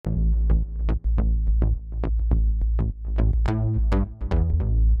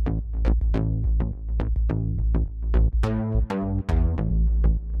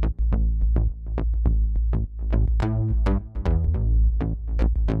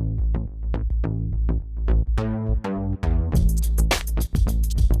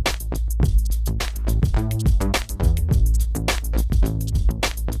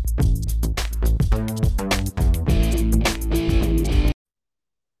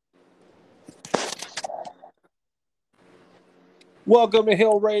Welcome to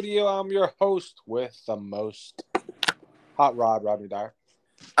Hill Radio. I'm your host with the most, HotRod, Rodney Dyer.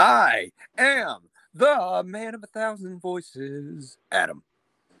 I am the man of 1,000 voices, Adam.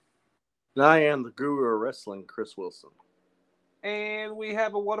 And I am the guru of wrestling, Chris Wilson. And we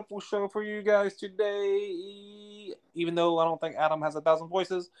have a wonderful show for you guys today, even though I don't think Adam has 1,000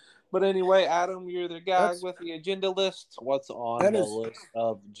 voices. But anyway, Adam, you're the guy with the agenda list. What's on the list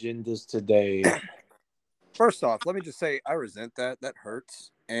of agendas today? First off, let me just say I resent that. That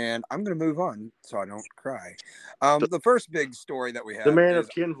hurts. And I'm going to move on so I don't cry. The first big story that we have The man is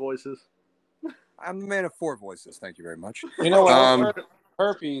of 10 voices. I'm the man of 4 voices. Thank you very much. You know what?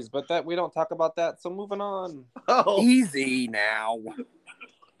 Herpes, but that we don't talk about that. So moving on. Oh. Easy now.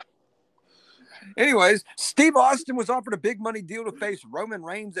 Anyways, Steve Austin was offered a big money deal to face Roman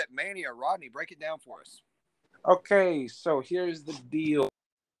Reigns at Mania. Rodney, break it down for us. Okay, so here's the deal.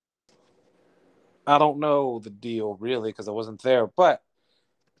 I don't know the deal really because I wasn't there, but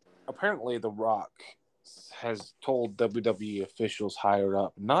apparently The Rock has told WWE officials higher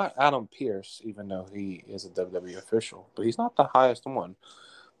up, not Adam Pearce, even though he is a WWE official, but he's not the highest one.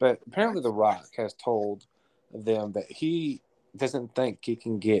 But apparently The Rock has told them that he doesn't think he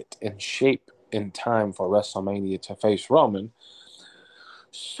can get in shape in time for WrestleMania to face Roman.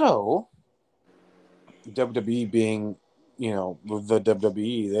 So, WWE being, the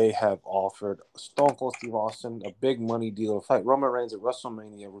WWE, they have offered Stone Cold Steve Austin a big money deal to fight Roman Reigns at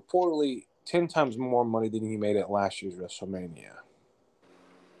WrestleMania, reportedly 10 times more money than he made at last year's WrestleMania.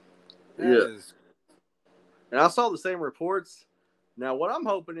 Yeah. And I saw the same reports. Now, what I'm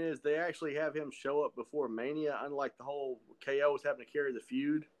hoping is they actually have him show up before Mania, unlike the whole KO was having to carry the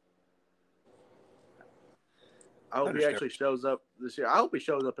feud. I hope he actually shows up this year. I hope he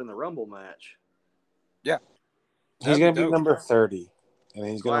shows up in the Rumble match. Yeah. He's going to be number 30. And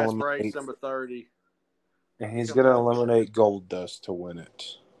he's going to eliminate number 30. And he's going to eliminate Goldust to win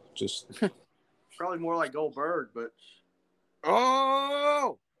it. Just probably more like Goldberg, but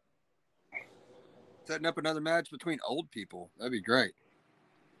setting up another match between old people. That'd be great.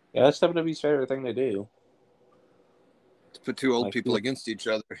 Yeah, that's WWE's favorite thing to do. To put two old people against each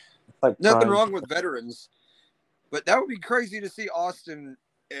other. Like nothing wrong with veterans. But that would be crazy to see Austin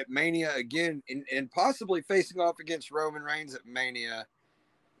at Mania again and possibly facing off against Roman Reigns at Mania.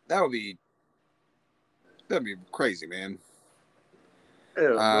 That'd be crazy, man.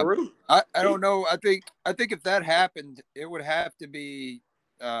 I don't know. I think if that happened, it would have to be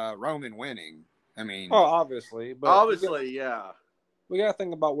Roman winning. I mean, obviously, yeah. We gotta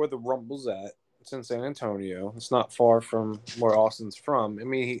think about where the Rumble's at. It's in San Antonio. It's not far from where Austin's from. I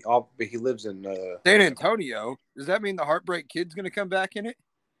mean, he lives in San Antonio. Does that mean the Heartbreak Kid's going to come back in it?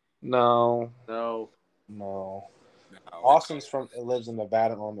 No. Austin's lives in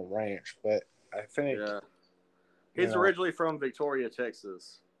Nevada on the ranch, but I think he's originally from Victoria,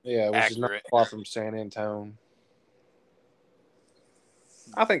 Texas. Yeah, which is not far from San Antonio.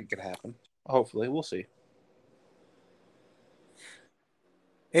 I think it could happen. Hopefully, we'll see.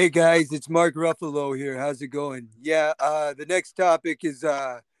 Hey guys, it's Mark Ruffalo here. How's it going? Yeah, the next topic is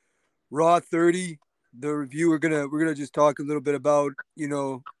Raw 30. The review we're gonna just talk a little bit about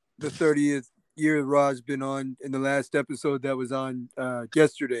the 30th year Raw's been on in the last episode that was on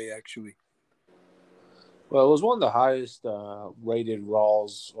yesterday actually. Well, it was one of the highest rated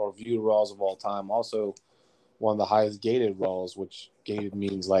Raws or viewed Raws of all time. Also, one of the highest gated Raws, which gated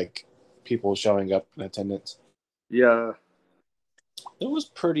means like people showing up in attendance. Yeah. It was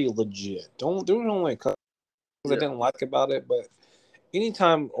pretty legit. There was only a couple things I didn't like about it, but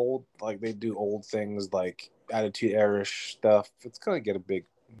anytime they do old things like Attitude Era-ish stuff, it's gonna get a big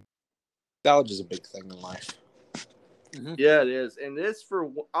nostalgia is a big thing in life. Mm-hmm. Yeah, it is, and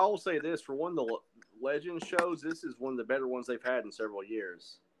I will say this for one of the Legend shows, this is one of the better ones they've had in several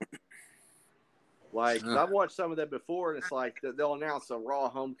years. Like I've watched some of that before, and it's like they'll announce a Raw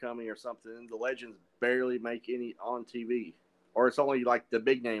Homecoming or something, and the Legends barely make any on TV. Or it's only like the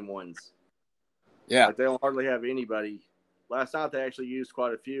big name ones. Yeah. Like they don't hardly have anybody. Last night they actually used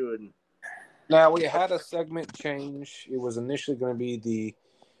quite a few. And now we had a segment change. It was initially going to be the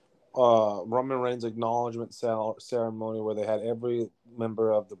Roman Reigns acknowledgement ceremony where they had every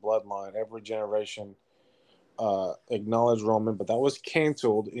member of the bloodline, every generation acknowledge Roman, but that was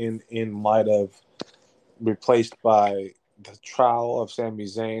canceled in light of replaced by the trial of Sami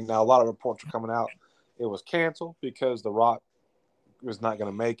Zayn. Now a lot of reports are coming out. It was canceled because The Rock was not going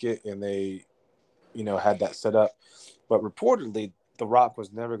to make it, and they, had that set up. But reportedly, The Rock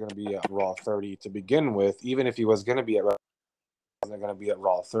was never going to be at Raw 30 to begin with. Even if he was going to be at Raw, he wasn't going to be at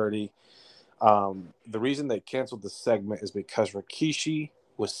Raw 30. The reason they canceled the segment is because Rikishi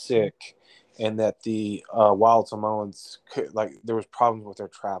was sick, and that the Wild Samoans there was problems with their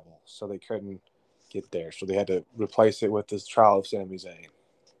travel, so they couldn't get there, so they had to replace it with this trial of Sami Zayn.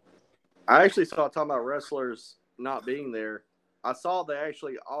 I actually saw talking about wrestlers not being there. I saw they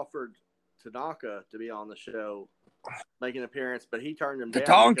actually offered Tanaka to be on the show, make an appearance, but he turned him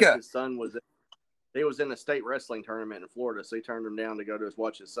down because his son was in a state wrestling tournament in Florida, so he turned him down to go to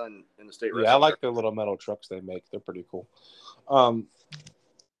watch his son in the state wrestling. Yeah, I like their little metal trucks they make. They're pretty cool.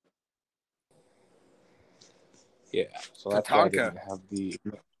 Yeah, so that's why I didn't have the.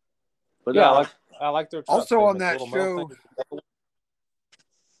 But yeah, I like their trucks. Also on that show.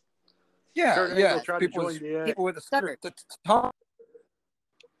 Yeah. People with a sticker.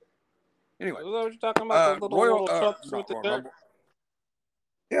 Anyway, is that what you're talking about? The little trucks with the dirt?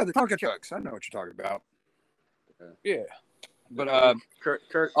 Yeah, the Tonka trucks. I know what you're talking about. Yeah, but Kurt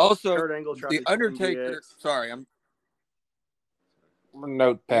Angle the Undertaker. Sorry, I'm.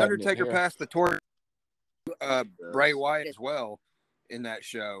 Notepad. The Undertaker passed the torch. Bray Wyatt as well in that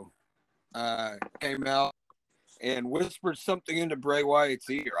show came out and whispered something into Bray Wyatt's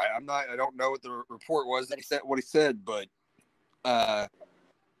ear. I don't know what the report was that he said what he said, but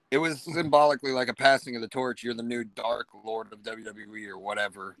it was symbolically like a passing of the torch. You're the new Dark Lord of WWE or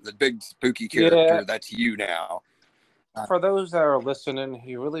whatever, the big spooky character. Yeah. That's you now. For those that are listening,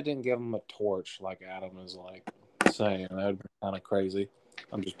 he really didn't give him a torch like Adam is saying. That would be kind of crazy.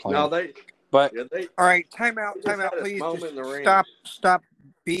 I'm just playing. No, But all right, time out, please. Stop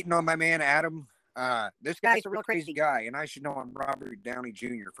beating on my man Adam. This guy's a real crazy guy, and I should know I'm Robert Downey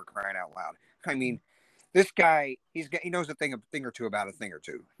Jr. for crying out loud. I mean, this guy, he knows a thing or two about a thing or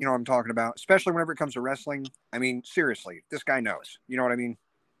two. You know what I'm talking about? Especially whenever it comes to wrestling. I mean, seriously, this guy knows. You know what I mean?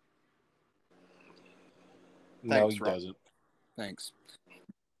 No, he doesn't. Thanks.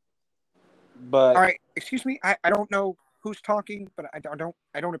 But all right, excuse me. I don't know who's talking, but I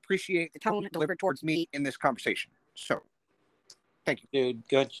don't appreciate the tone delivered towards me in this conversation. So, thank you,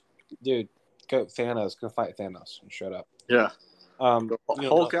 dude. Go Thanos. Go fight Thanos and shut up. Yeah.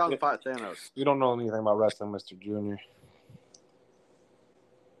 Hulk out and fight Thanos. You don't know anything about wrestling, Mr. Junior.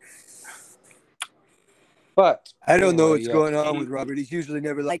 But I don't know what's going on with Robert. He's usually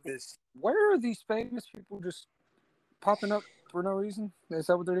never like this. Where are these famous people just popping up for no reason? Is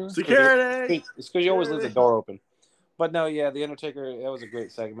that what they're doing? Security. It's because you always leave the door open. But no, yeah, the Undertaker. That was a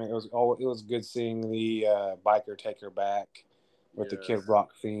great segment. It was good seeing the biker take her back with the Kid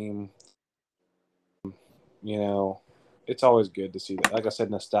Rock theme. You know, it's always good to see that. Like I said,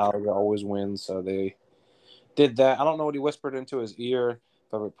 nostalgia always wins. So they did that. I don't know what he whispered into his ear,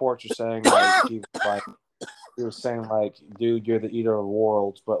 but reports are saying he was saying dude, you're the eater of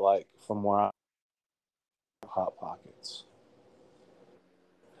worlds, but from where I'm Hot Pockets.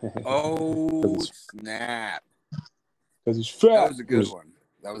 Oh snap! Because he's fat. That was a good one.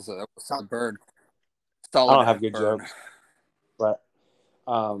 That was a solid burn. Solid. I don't have good jokes, but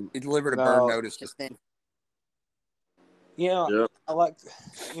he delivered a burn notice just then. Yeah, I like.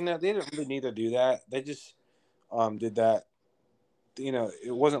 They didn't really need to do that. They just did that.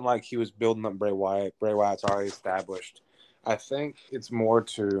 It wasn't like he was building up Bray Wyatt. Bray Wyatt's already established. I think it's more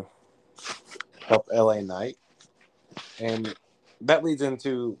to help LA Knight, and that leads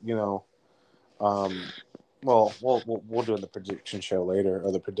into well, we'll do the prediction show later,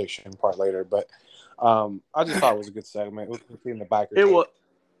 or the prediction part later. But I just thought it was a good segment. It was between the biker.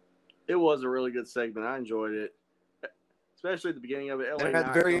 It was a really good segment. I enjoyed it, especially at the beginning of it. LA and at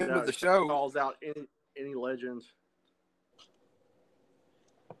the very end of the show, calls out any legends.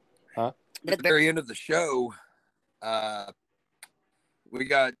 Huh? At the very end of the show, we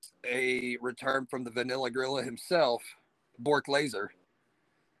got a return from the Vanilla Gorilla himself, Bork Laser,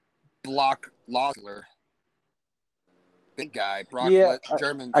 Brock Lesnar, big guy,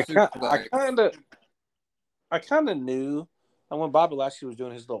 German. I kind of knew, and when Bobby Lashley was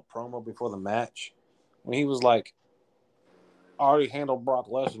doing his little promo before the match, when he was like, "I already handled Brock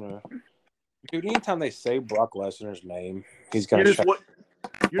Lesnar." Dude, anytime they say Brock Lesnar's name, he's gonna.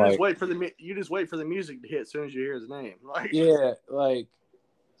 You just wait for the music to hit as soon as you hear his name.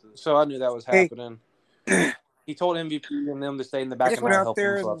 So I knew that was happening. He told MVP and them to stay in the back and not help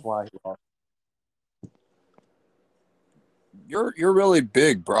him, so that's why he lost. You're really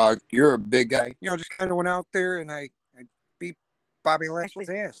big, Brock. You're a big guy. Just kind of went out there and I beat Bobby Lashley's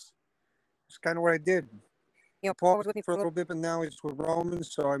ass. That's kind of what I did. Paul was with me for a little bit, but now he's with Roman,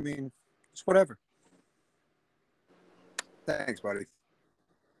 so I mean, it's whatever. Thanks, buddy.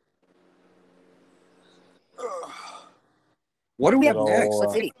 What do we have next?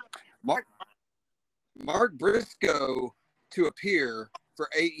 Let's see. Mark Briscoe to appear for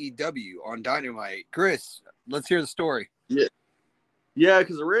AEW on Dynamite. Chris, let's hear the story. Yeah. Yeah,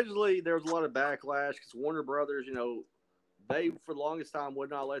 because originally there was a lot of backlash because Warner Brothers, they for the longest time would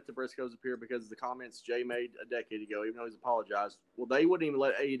not let the Briscoes appear because of the comments Jay made a decade ago, even though he's apologized. Well, they wouldn't even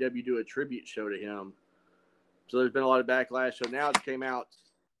let AEW do a tribute show to him. So there's been a lot of backlash. So now it came out,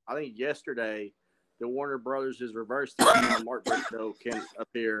 I think yesterday, that Warner Brothers has reversed this. Now Mark Briscoe can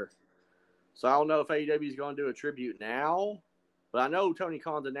appear. So I don't know if AEW is going to do a tribute now, but I know Tony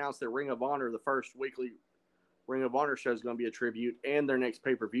Khan's announced that Ring of Honor, the first weekly Ring of Honor show, is going to be a tribute, and their next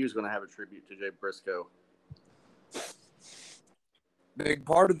pay-per-view is going to have a tribute to Jay Briscoe. Big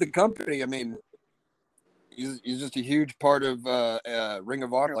part of the company. I mean, he's just a huge part of Ring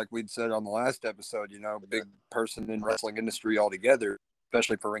of Honor, like we'd said on the last episode. Big person in wrestling industry altogether,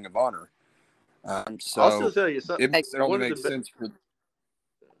 especially for Ring of Honor. So I'll still tell you something. It only makes sense for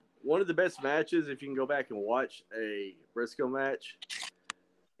one of the best matches. If you can go back and watch a Briscoe match,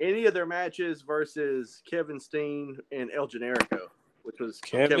 any of their matches versus Kevin Steen and El Generico, which was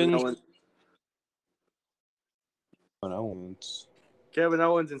Kevin Owens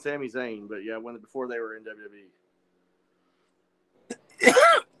and Sami Zayn, but yeah, before they were in WWE.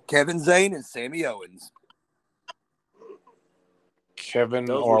 Kevin Zayn and Sami Owens. Those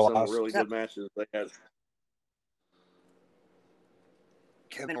were some really good matches they had.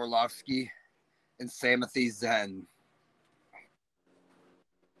 Kevin Orlovsky and Samothy Zen.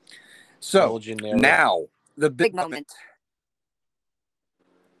 So now the big moment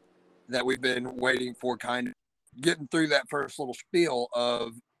that we've been waiting for, kind of getting through that first little spiel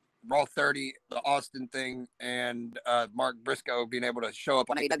of Raw 30, the Austin thing, and Mark Briscoe being able to show up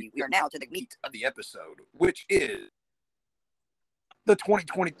on AEW. We are now to the meat of the episode, which is the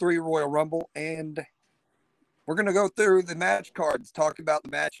 2023 Royal Rumble, and we're going to go through the match cards, talk about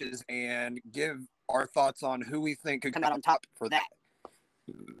the matches, and give our thoughts on who we think could come out on top for that.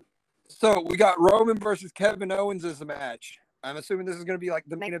 So we got Roman versus Kevin Owens as a match. I'm assuming this is going to be like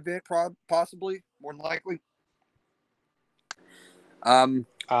the main event, possibly, more than likely.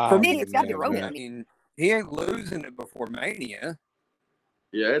 For me, it's got to be Roman. I mean, he ain't losing it before Mania.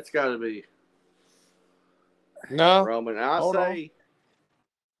 Yeah, it's got to be. No, Roman. I say.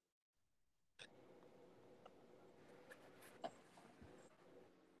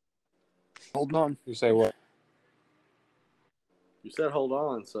 Hold on. You say what? You said hold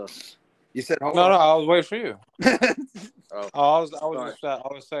on, so. You said hold on. No, I was waiting for you. I was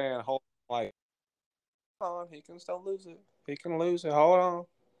saying hold on, he can still lose it. He can lose it. Hold on.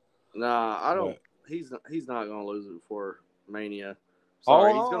 Nah, I don't. He's not going to lose it before Mania.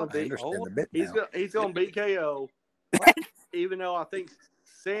 Sorry, he's going to beat. He's going to beat KO. Even though I think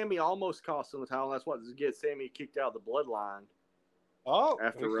Sammy almost cost him the title. That's what gets Sammy kicked out of the bloodline. Oh,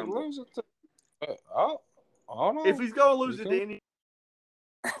 after Rumble. Lose it hold on. If he's going to lose it to any,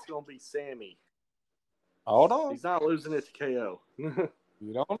 it's going to be Sammy. Hold on. He's not losing it to KO. You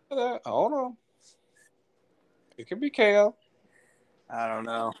don't know that. Hold on. It could be KO. I don't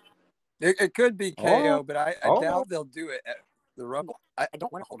know. It could be KO, but I doubt they'll do it at the Rumble. I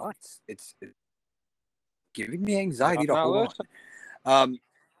don't want to hold on. It's giving me anxiety to hold on.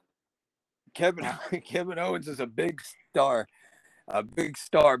 Kevin Owens is a big star, big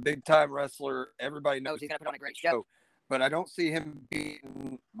time wrestler. Everybody knows he's gonna put on a great show, but I don't see him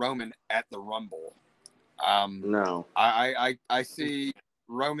beating Roman at the Rumble. No, I see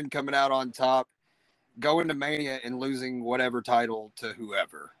Roman coming out on top, going to Mania and losing whatever title to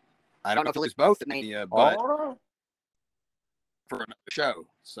whoever. I don't know if he'll lose both at Mania, but for another show.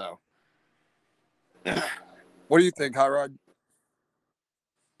 So, what do you think, HotRod?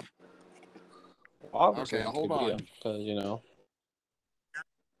 Obviously, okay, hold on,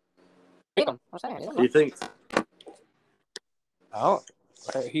 because he thinks. Oh,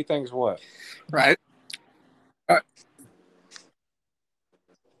 he thinks what? Right.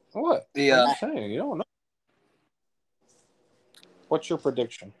 What? The what are you saying? You don't know. What's your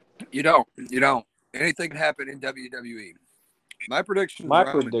prediction? You don't. Anything can happen in WWE. My prediction. My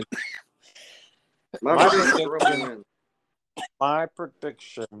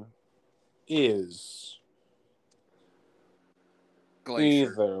prediction is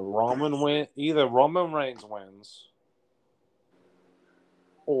Glacier. either Roman Reigns wins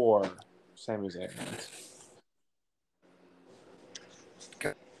or Sami Zayn wins.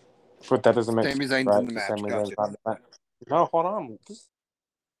 Okay. But that doesn't make sense. Sami Zayn's right? in the match. Gotcha. No, hold on.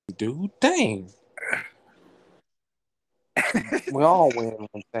 Dude, dang. We all win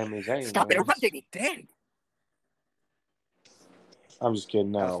when Sami Zayn Stop wins. it. Interrupting me. Dang. I'm just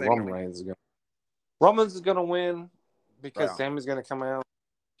kidding. No, Roman's going to win because Sami's going to come out.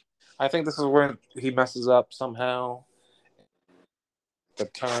 I think this is where he messes up somehow. The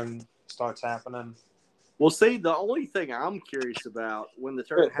turn starts happening. Well, see, the only thing I'm curious about when the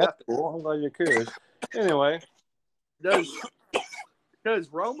tournament happens. Cool. I'm glad you're curious. Anyway, because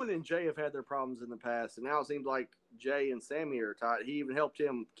Roman and Jay have had their problems in the past, and now it seems like Jay and Sammy are tied. He even helped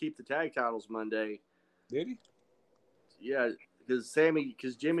him keep the tag titles Monday. Did he? Yeah, because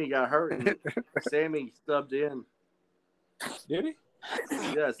Jimmy got hurt and Sammy subbed in. Did he?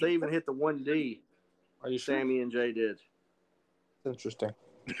 Yes, they even hit the 1D. Are you sure? Sammy and Jay did. Interesting.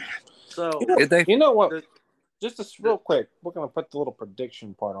 So did they? You know what? Just real quick, we're gonna put the little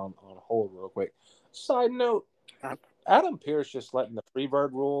prediction part on hold real quick. Side note: Adam Pearce just letting the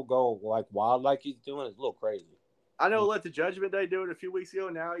Freebird rule go like wild, like he's doing, is a little crazy. I know, let the Judgment Day do it a few weeks ago.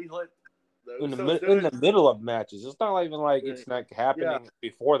 Now he let in the middle of matches. It's not even like it's not happening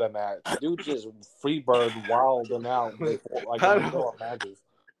before the match. Dude just Freebird wilding out before, like in the middle of matches.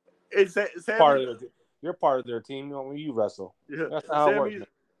 You're part of their team. You wrestle. Yeah. That's how it works.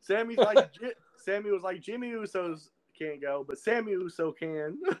 Sammy was like Jimmy Usos can't go, but Sammy Uso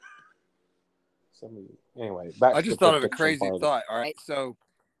can. Anyway, I just thought of a crazy thought. All right, so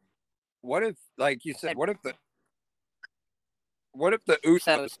what if, like you said, what if the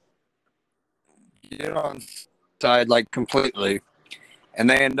Usos get on side like completely, and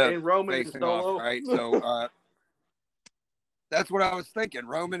they end up facing off, right? So that's what I was thinking.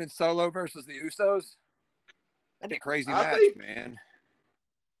 Roman and Solo versus the Usos. That'd be a crazy match, man.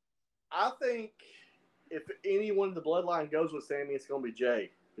 I think if anyone in the bloodline goes with Sammy, it's going to be Jay.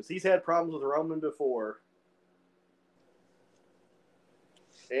 Because he's had problems with Roman before.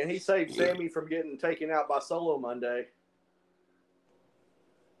 And he saved Sammy from getting taken out by Solo Monday.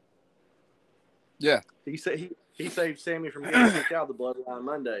 Yeah. He saved Sammy from getting kicked out of the bloodline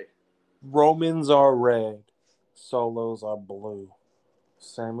Monday. Romans are red. Solos are blue.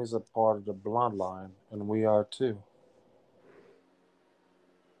 Sammy's a part of the bloodline, and we are too.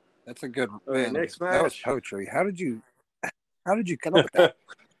 That's a good next match. That was poetry. How did you come up with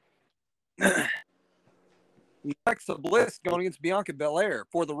that? Alexa Bliss going against Bianca Belair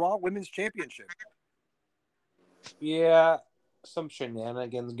for the Raw Women's Championship. Yeah, some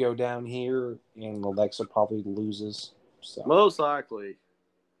shenanigans go down here, and Alexa probably loses. So. Most likely.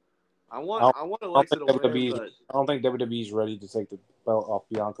 I want Alexa to win, but I don't think WWE's ready to take the belt off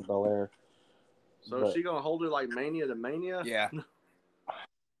Bianca Belair. So is she going to hold her like Mania to Mania? Yeah.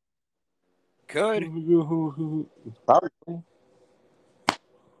 Could. Probably.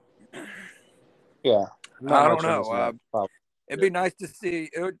 Yeah. I don't know. It'd be nice to see.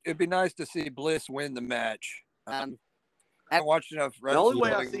 It'd be nice to see Bliss win the match. I haven't watched enough wrestling the only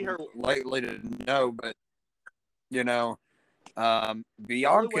way I see her lately to know, but Bianca. The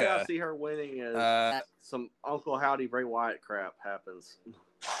only way I see her winning is some Uncle Howdy Bray Wyatt crap happens.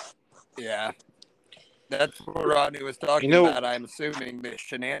 Yeah, that's what Rodney was talking about. I'm assuming the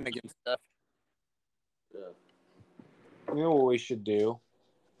shenanigans stuff. Yeah. You know what we should do?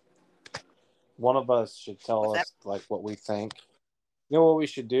 One of us should tell us like what we think. You know what we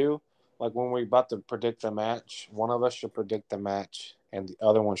should do? Like when we're about to predict the match, one of us should predict the match, and the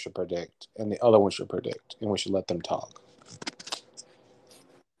other one should predict, and the other one should predict, and we should let them talk.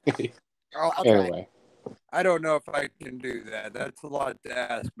 Anyway, I don't know if I can do that. That's a lot to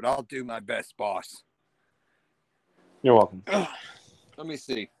ask, but I'll do my best, boss. You're welcome. Let me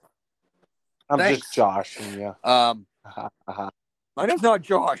see. I'm just Josh. And yeah. My name's not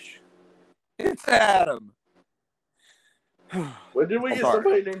Josh. It's Adam. When did we get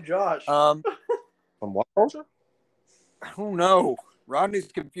somebody named Josh? From what culture? I don't know.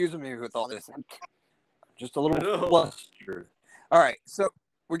 Rodney's confusing me with all this. I'm just a little flustered. All right, so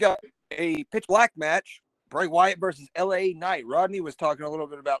we got a pitch black match. Bray Wyatt versus LA Knight. Rodney was talking a little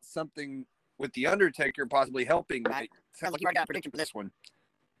bit about something with The Undertaker possibly helping Knight. Sounds like you already got a prediction for this one.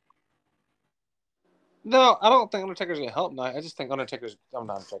 No, I don't think Undertaker's going to help Knight. I just think I'm not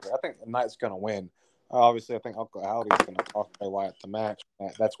Undertaker. I think Knight's going to win. Obviously, I think Uncle Howdy's going to cost Bray Wyatt the match.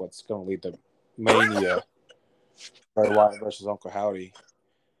 That's what's going to lead to Mania. Bray Wyatt versus Uncle Howdy.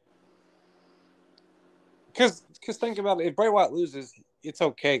 Because think about it. If Bray Wyatt loses, it's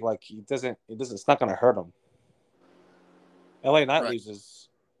okay. Like it's not going to hurt him. LA Knight loses,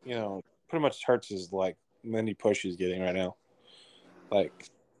 pretty much hurts his like many push he's getting right now.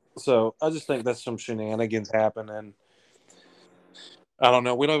 So I just think that's some shenanigans happening. I don't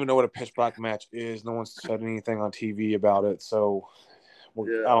know. We don't even know what a pitch black match is. No one's said anything on TV about it. So I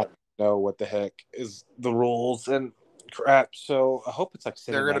don't know what the heck is the rules and crap. So I hope it's like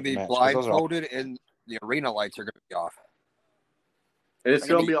they're going to be blindfolded and the arena lights are going to be off. It's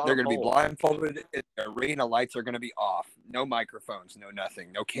going to be on. They're going to be blindfolded and the arena lights are going to be off. No microphones, no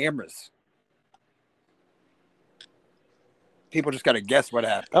nothing, no cameras. people just got to guess what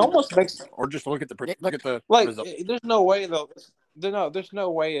happened. It almost makes, or just look at the result. There's no way though. There's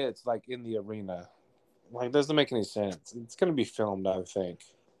no way it's like in the arena. Like, it doesn't make any sense. It's going to be filmed, I think.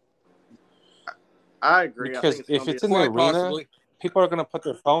 I agree. Because I think if it's in the arena, people are going to put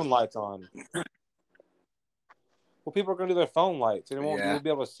their phone lights on. Well, people are going to do their phone lights, and you'll be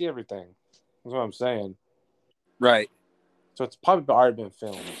able to see everything. That's what I'm saying. Right. So it's probably already been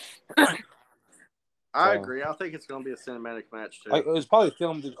filmed. I agree. I think it's going to be a cinematic match too. Like, it was probably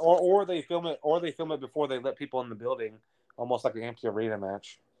filmed, or they film it before they let people in the building, almost like an empty arena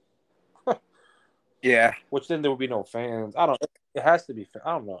match. Yeah. Which then there would be no fans. I don't know. It has to be.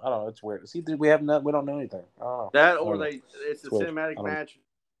 I don't know. It's weird. See, we don't know anything. I don't know. That or it's a cinematic match.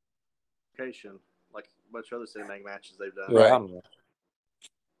 Like a bunch of other cinematic matches they've done. Yeah, right.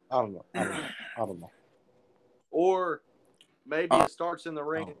 I don't know. Or maybe it starts in the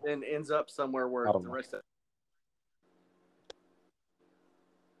ring and ends up somewhere where the rest of it.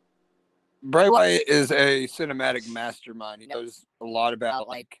 Bray Wyatt is a cinematic mastermind. He knows a lot about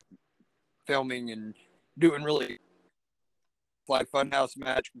like filming and doing really like funhouse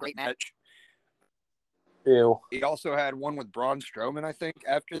match, great match. Ew. He also had one with Braun Strowman, I think,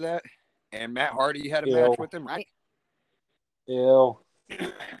 after that. And Matt Hardy had a match with him, right? Ew.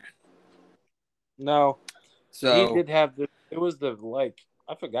 No. So he did have it was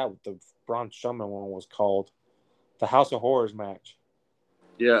I forgot what the Braun Strowman one was called. The House of Horrors match.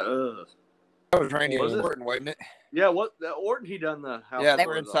 Yeah. That was Randy Orton, wasn't it? Yeah, Orton he done the house. Yeah, they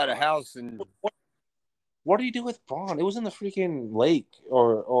were inside a house and what do you do with Braun? It was in the freaking lake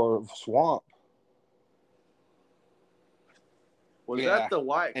or swamp. Was that the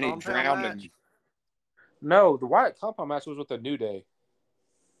Wyatt Compound match? No, the Wyatt Compound match was with the New Day.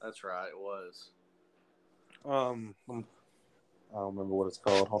 That's right, it was. I don't remember what it's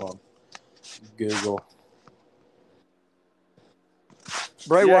called. Hold on. Google.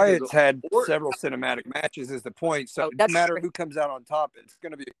 Bray Wyatt's had several cinematic matches is the point, so it doesn't matter who comes out on top. It's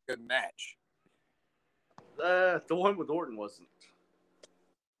going to be a good match. The one with Orton wasn't.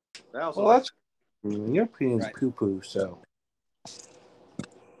 That was your opinion's poo-poo, so.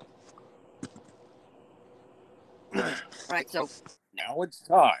 Right, so now it's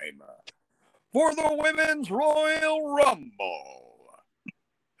time for the Women's Royal Rumble.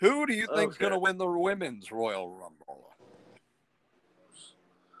 Who do you think's going to win the Women's Royal Rumble?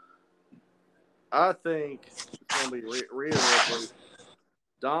 I think it's going to be Rhea Ripley.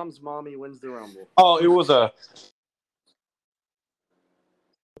 Dom's mommy wins the Rumble. Oh, it was a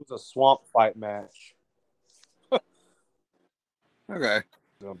swamp fight match. Okay.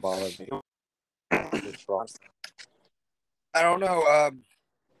 Don't bother me. I don't know.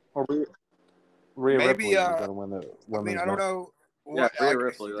 Rhea maybe Ripley is going to win the women's I don't know. Rhea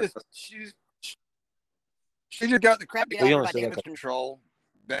Ripley. She just got the crap out of her damage control.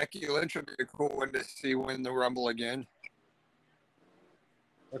 Becky Lynch would be a cool one to see win the Rumble again.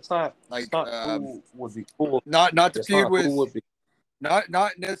 It's not like who would be cool. Not to feud with. Not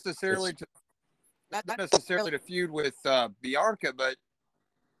necessarily to feud with Bianca, but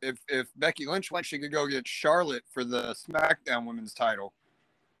if Becky Lynch went, she could go get Charlotte for the SmackDown Women's title.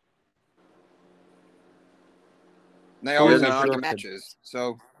 And they always have good matches,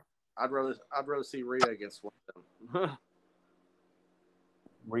 so I'd rather see Rhea against one of them.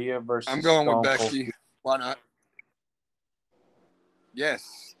 Rhea versus. I'm going with Becky. Why not?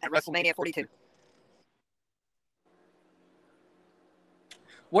 Yes. At WrestleMania 42.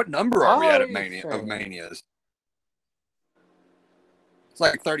 What number are we at Manias? It's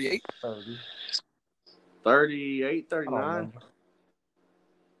like 38. 30. 38, 39.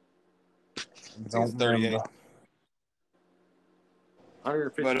 It's 38.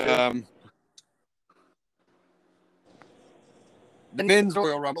 150. But the men's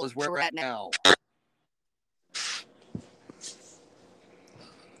Royal Rumble is where we're at now.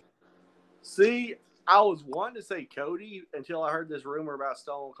 See, I was wanting to say Cody until I heard this rumor about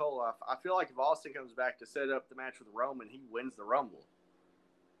Stone Cold. I feel like if Austin comes back to set up the match with Roman, he wins the Rumble.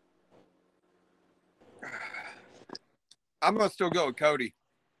 I'm going to still go with Cody.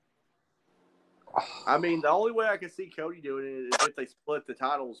 I mean, the only way I can see Cody doing it is if they split the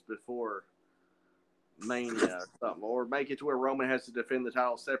titles before Mania or something, or make it to where Roman has to defend the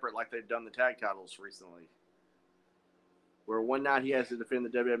title separate like they've done the tag titles recently. Where one night he has to defend the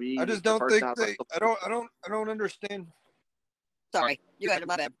WWE. I just don't think they. I don't understand. Sorry, you got it.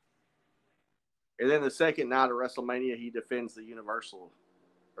 My bad. And then the second night of WrestleMania, he defends the Universal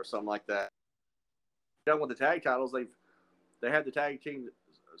or something like that. Done with the tag titles, they had the tag team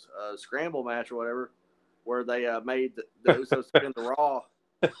scramble match or whatever, where they made the Usos defend the Raw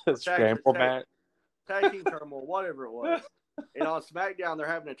scramble match, tag team turmoil, whatever it was. And on SmackDown, they're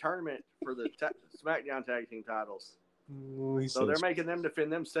having a tournament for the SmackDown tag team titles. So they're making them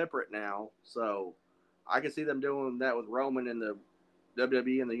defend them separate now. So I can see them doing that with Roman and the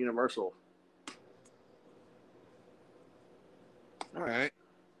WWE and the Universal. All right.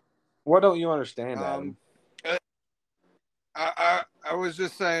 What don't you understand, Adam? I was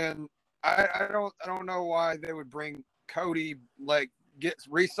just saying I don't know why they would bring Cody, like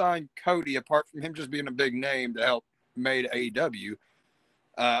re-sign Cody apart from him just being a big name to help made AEW.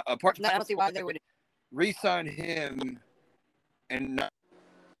 Apart from that, I don't see why they would re-sign him and not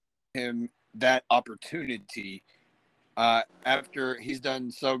him that opportunity after he's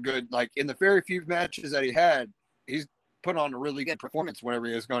done so good. Like in the very few matches that he had, he's put on a really good performance whenever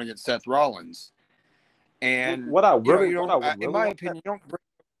he was going against Seth Rollins. And what I really, in my opinion, you don't bring.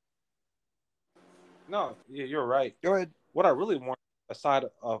 No, you're right. Go ahead. What I really want, aside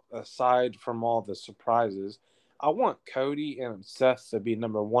from all the surprises, I want Cody and Seth to be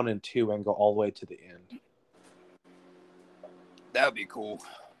number 1 and 2 and go all the way to the end. That would be cool.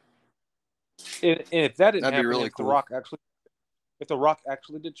 And if that didn't That'd happen, be really cool. If the Rock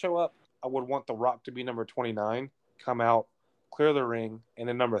actually did show up, I would want the Rock to be number 29, come out, clear the ring, and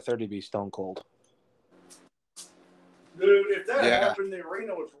then number 30 be Stone Cold. Dude, if that happened, the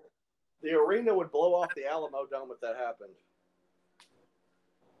arena would blow off the Alamo Dome if that happened.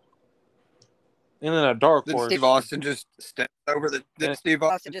 And then a dark horse. Steve Austin just steps over Steve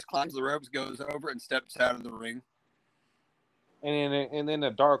Austin just climbs the ropes, goes over, and steps out of the ring. And then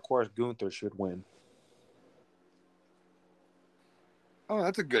a dark horse, Gunther should win. Oh,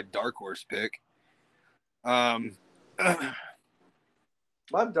 that's a good dark horse pick. My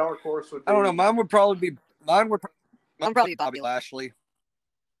dark horse would be... I don't know. Mine would probably be Bobby Lashley.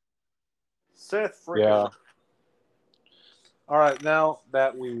 Seth freaking. Yeah. All right, now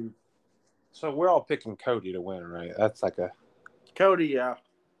that so we're all picking Cody to win, right? That's like a Cody, yeah.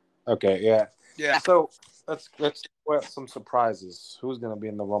 Okay, yeah. Yeah. So let's get some surprises. Who's gonna be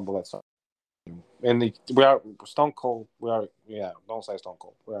in the Rumble? That's Stone Cold. Don't say Stone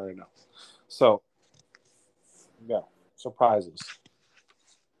Cold. We already know. So yeah, surprises.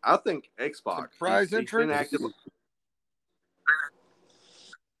 I think Xbox. Surprise entrance.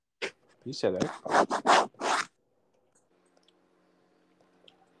 You said that.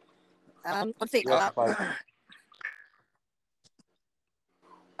 Let's see.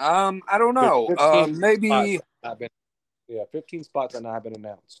 I don't know. Maybe. 15 spots have not been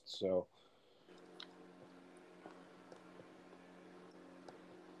announced. So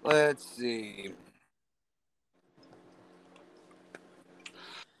let's see.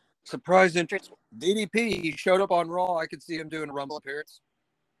 Surprise entrance. DDP. He showed up on Raw. I could see him doing a Rumble appearance.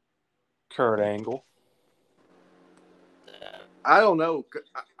 Kurt Angle. I don't know.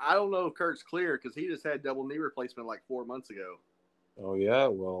 I don't know if Kurt's clear because he just had double knee replacement like 4 months ago. Oh yeah,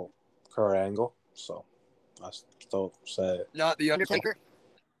 well, Kurt Angle. So I still say it. Not the Undertaker.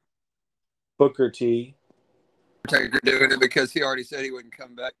 Booker T. Undertaker doing it because he already said he wouldn't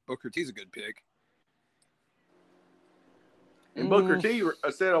come back. Booker T's a good pick. And Booker T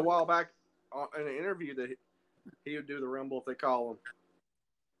said a while back in an interview that he would do the Rumble if they call him.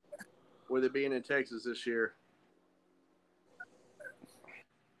 With it being in Texas this year.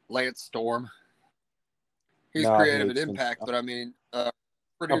 Lance Storm. He's creative at Impact, but I mean,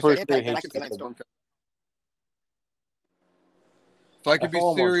 producer Impact, I can see Lance Storm. If I could be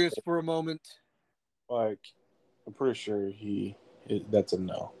serious for a moment. I'm pretty sure that's a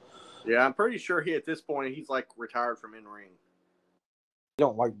no. Yeah, I'm pretty sure at this point, he's like retired from in-ring.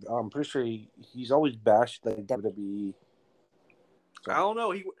 I'm pretty sure he's always bashed the WWE. So. I don't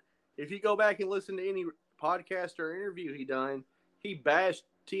know. If you go back and listen to any podcast or interview he done, he bashed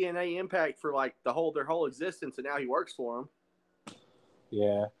TNA Impact for like their whole existence, and now he works for them.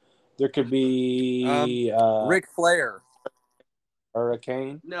 Yeah, there could be Ric Flair,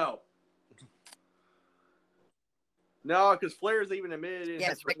 Hurricane. No, because Flair's even admitted in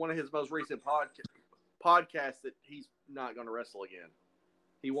one of his most recent podcasts that he's not going to wrestle again.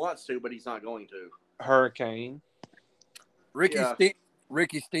 He wants to, but he's not going to. Hurricane.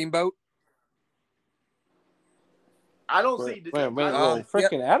 Ricky Steamboat. I don't see.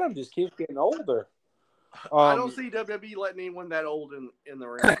 Freaking Adam just keeps getting older. I don't see WWE letting anyone that old in the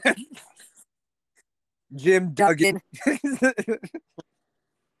ring. Jim Duggan.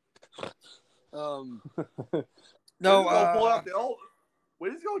 No, pull out the old.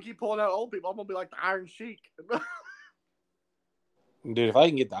 We're just gonna keep pulling out old people. I'm gonna be like the Iron Sheik. Dude, if I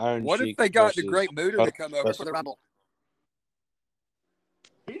can get the Iron Sheik. What if they got the Great Muta to come over for the Rumble?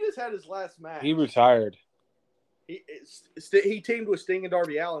 He just had his last match. He retired. He teamed with Sting and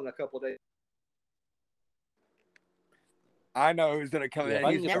Darby Allin a couple of days. I know who's going to come in.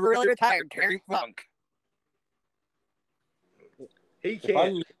 He's get- never really retired. Terry Funk. He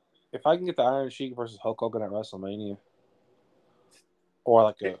can't. If I can get the Iron Sheik versus Hulk Hogan at WrestleMania, or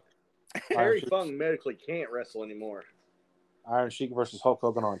like a Terry Funk medically can't wrestle anymore. Iron Sheik versus Hulk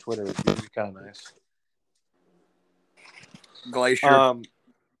Hogan on Twitter would be kind of nice. Glacier.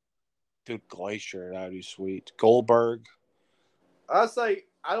 Dude, Glacier, that would be sweet. Goldberg. I say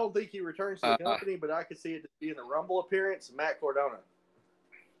I don't think he returns to the company, but I could see it being a Rumble appearance. Matt Cardona.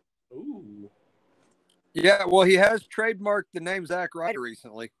 Ooh. Yeah, well, he has trademarked the name Zack Ryder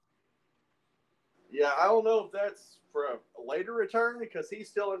recently. Yeah, I don't know if that's for a later return because he's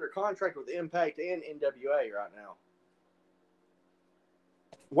still under contract with Impact and NWA right now.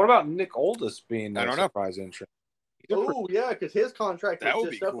 What about Nick Aldis being a surprise entrant? Oh yeah, because his contract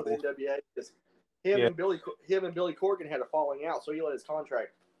was just up cool. with NWA. Him and Billy Corgan had a falling out, so he let his contract.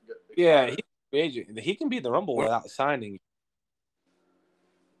 Yeah, he can be the Rumble without signing.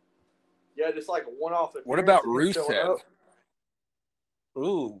 Yeah, just like a one-off. What about Rusev?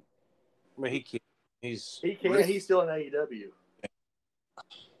 Ooh, I mean, he can't. He's still in AEW.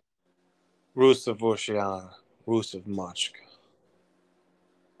 Rusev Ocean, Rusev Machka.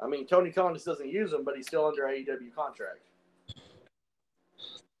 I mean, Tony Khan just doesn't use him, but he's still under AEW contract.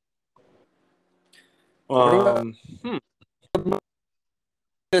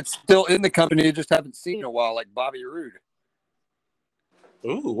 It's still in the company. You just haven't seen in a while, like Bobby Roode.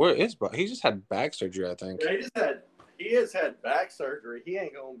 Ooh, where is Bobby? He just had back surgery, I think. Yeah, he has had back surgery. He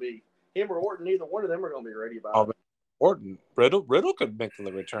ain't gonna be him or Orton. Neither one of them are gonna be ready about it. Orton, Riddle could make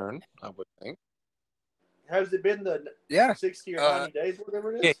the return, I would think. Has it been the 60 or 90 days,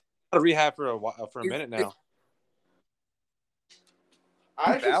 whatever it is? Yeah, out of rehab for a minute now.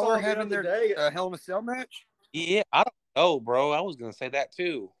 I actually saw having their Hell in a Cell match. Yeah, I don't know, bro. I was gonna say that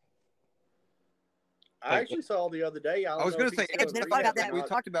too. I actually saw the other day. I was going to say, we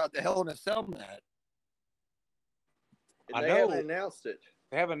talked about the Hell in a Cell match. And they haven't announced it.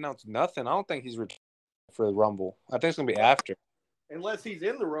 They haven't announced nothing. I don't think he's returning for the Rumble. I think it's going to be after. Unless he's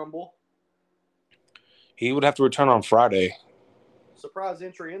in the Rumble. He would have to return on Friday. Surprise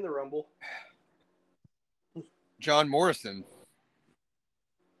entry in the Rumble. John Morrison.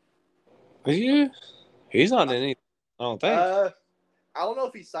 Yeah, he's not in any. I don't think. I don't know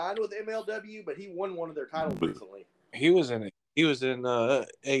if he signed with MLW, but he won one of their titles recently. He was in it. He was in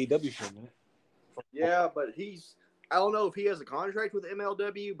AEW for a minute. Yeah, but I don't know if he has a contract with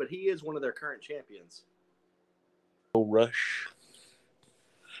MLW, but he is one of their current champions. Rush.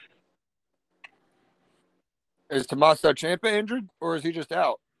 Is Tommaso Ciampa injured, or is he just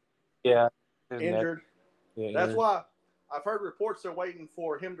out? Yeah, injured. Yeah, that's why I've heard reports they're waiting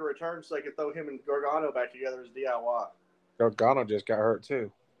for him to return so they can throw him and Gargano back together as DIY. Gargano just got hurt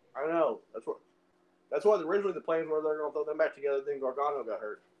too. I know. That's why originally the plans were they're going to throw them back together. Then Gargano got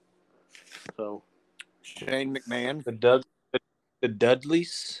hurt. So Shane McMahon, the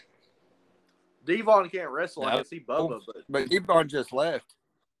Dudleys. Devon can't wrestle. I can see Bubba, but Devon just left.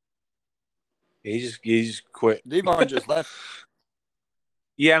 He just quit. Devon just left.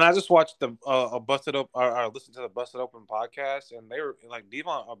 Yeah, and I just watched the Busted Up or listened to the Busted Open podcast, and they were like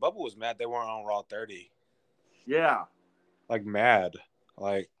Devon or Bubba was mad they weren't on Raw 30. Yeah. Like mad.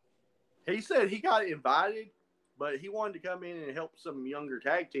 Like he said he got invited, but he wanted to come in and help some younger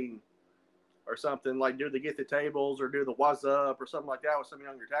tag team or something, like do the Get the Tables or do the What's Up or something like that with some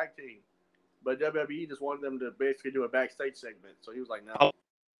younger tag team. But WWE just wanted them to basically do a backstage segment. So he was like, no.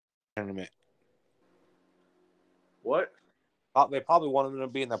 Tournament. What? They probably wanted them to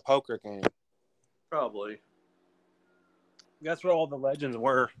be in the poker game. Probably. That's where all the legends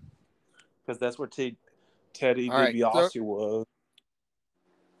were. Because that's where Teddy DiBiase was.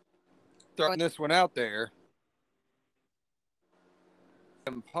 Throwing this one out there.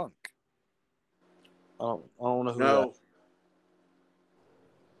 Punk. I don't know who. No.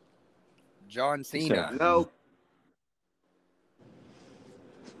 John Cena. No.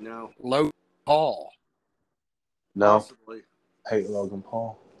 Logan Paul. No. Possibly. I hate Logan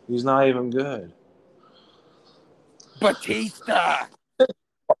Paul. He's not even good. Batista.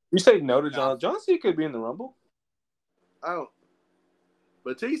 You say no to John. John Cena could be in the Rumble.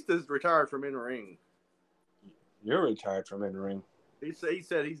 Batista's retired from in-ring. You're retired from in-ring. He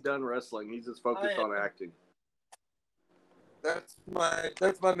said he's done wrestling. He's just focused on acting. That's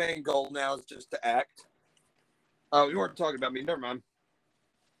my main goal now is just to act. Oh, you weren't talking about me. Never mind.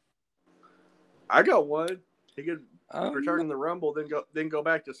 I got one. He could return in the Rumble, then go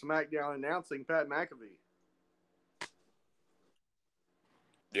back to SmackDown announcing Pat McAfee.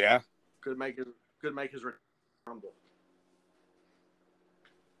 Yeah, could make his Rumble.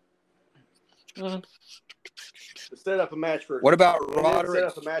 To set up a match for. What about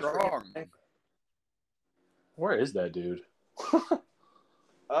Roderick Strong? Where is that dude?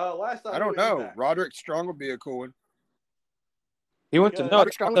 Last time I don't know. Roderick Strong would be a cool one. He went to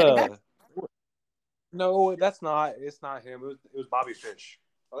Roderick Strong. No, that's not. It's not him. It was Bobby Fish.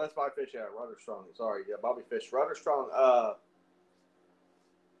 Oh, that's Bobby Fish. Yeah, Roderick Strong. Sorry, yeah, Bobby Fish. Roderick Strong.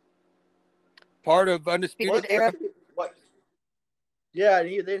 Part of Undisputed Era. What? Yeah,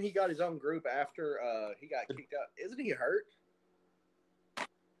 and then he got his own group after he got kicked out. Isn't he hurt?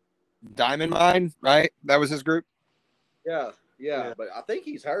 Diamond Mine, right? That was his group. Yeah, but I think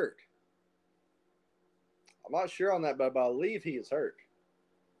he's hurt. I'm not sure on that, but I believe he is hurt.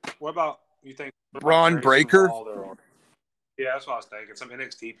 What about you think Braun Breaker? Yeah, that's what I was thinking. Some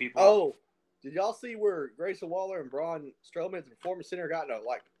NXT people. Oh, did y'all see where Grayson Waller and Braun Strowman at the Performance Center got in a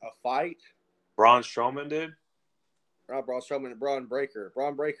fight? Braun Strowman did? Not Braun Strowman, Braun Breaker.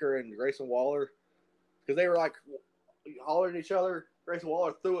 Braun Breaker and Grayson Waller. Because they were hollering at each other. Grayson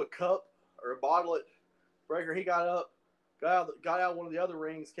Waller threw a cup or a bottle at Breaker. He got up, got out one of the other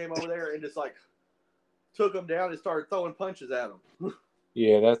rings, came over there and just took him down and started throwing punches at him.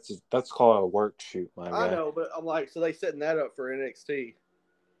 Yeah, that's called a work shoot, my guy. I know, but I'm so they setting that up for NXT.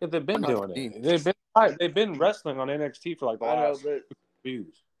 Yeah, they've been doing it. They've been wrestling on NXT for the last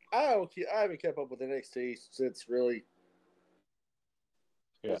views. I haven't kept up with NXT since really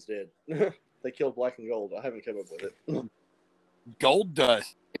was dead. They killed Black and Gold. I haven't kept up with it. Gold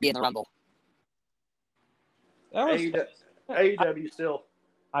Dust be in the Rumble. AEW still.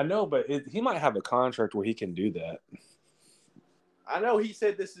 I know, but he might have a contract where he can do that. I know he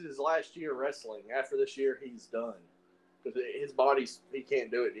said this is his last year wrestling. After this year, he's done. Because his body's, he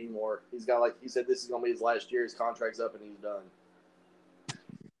can't do it anymore. He's got he said this is going to be his last year. His contract's up and he's done.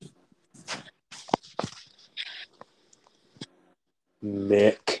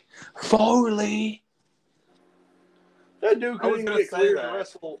 Mick Foley. That dude couldn't even get cleared to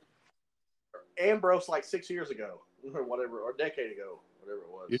wrestle Ambrose 6 years ago. Or whatever, or a decade ago. Whatever it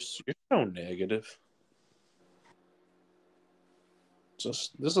was. You're so negative.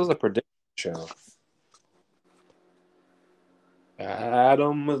 This is a prediction show.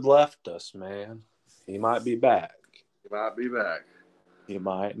 Adam left us, man. He might be back. He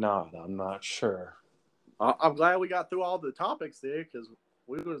might not. I'm not sure. I'm glad we got through all the topics there because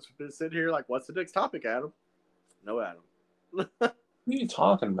we would have been sitting here what's the next topic, Adam? No, Adam. What are you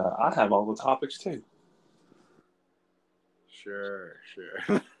talking about? I have all the topics too. Sure.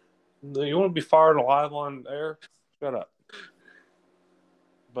 You want to be fired alive on air? Shut up.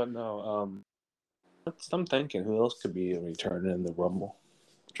 But no, I'm thinking who else could be returning in the Rumble.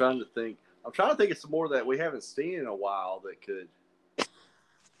 I'm trying to think of some more that we haven't seen in a while that could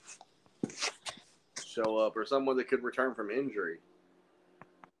show up, or someone that could return from injury.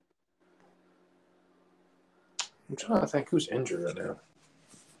 I'm trying to think who's injured right now.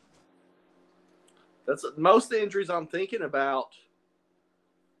 That's most of the injuries I'm thinking about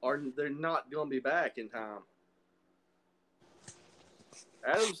they're not going to be back in time.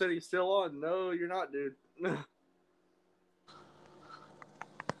 Adam said he's still on. No, you're not, dude.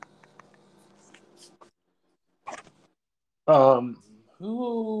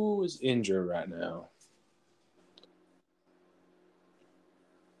 Who is injured right now?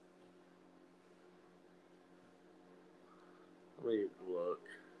 Let me look.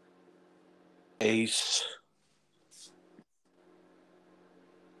 Ace.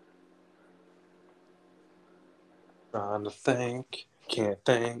 Trying to think. Can't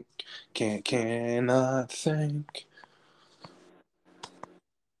think. Cannot think.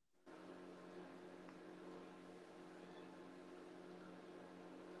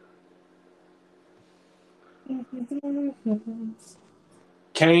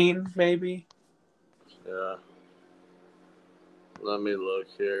 Kane, maybe? Yeah. Let me look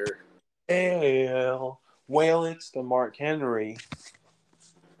here. Well, it's the Mark Henry.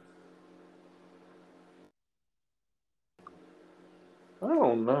 I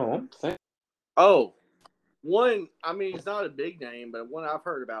don't know. Oh, one, it's not a big name, but one I've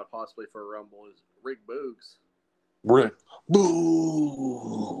heard about possibly for a Rumble is Rick Boogs. Rick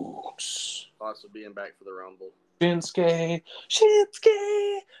Boogs. Possibly being back for the Rumble. Shinsuke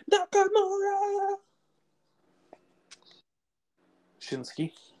Nakamura.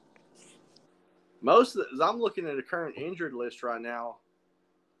 Shinsuke. I'm looking at a current injured list right now,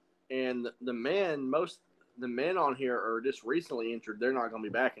 and the men on here are just recently injured. They're not going to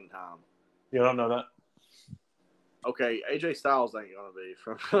be back in time. You don't know that? Okay, AJ Styles ain't going to be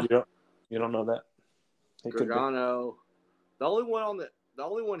from. You don't know that? Gargano. The only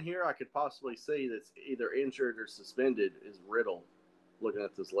one here I could possibly see that's either injured or suspended is Riddle. Looking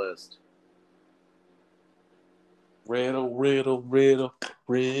at this list. Riddle, riddle, riddle,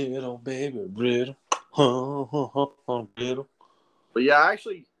 riddle, baby, riddle. Riddle. But yeah,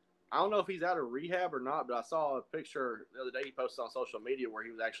 actually, I don't know if he's out of rehab or not, but I saw a picture the other day he posted on social media where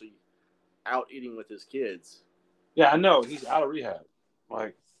he was actually out eating with his kids. Yeah, I know. He's out of rehab.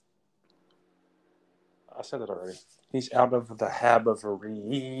 Like, I said that already. He's out of the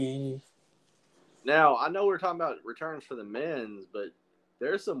habbery. Now, I know we're talking about returns for the men's, but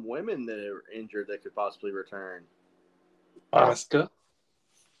there's some women that are injured that could possibly return. Oscar.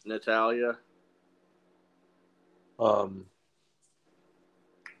 Natalia.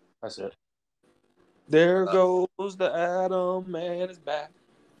 That's it. There goes the Adam, man, is back.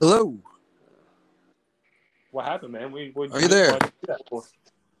 Hello. What happened, man? Are you there? Can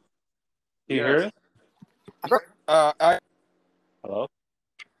you hear it? Hello?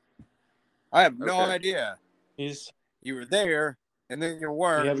 I have no idea. You were there, and then you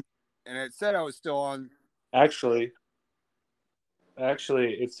weren't, and it said I was still on. Actually,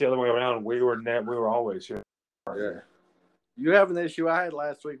 it's the other way around. We were always here. Yeah. You have an issue I had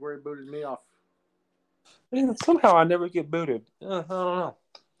last week where it booted me off. Man, somehow I never get booted. I don't know.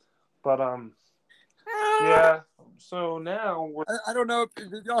 But yeah. So now we're. I don't know.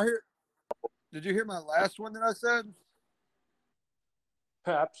 Did y'all hear? Did you hear my last one that I said?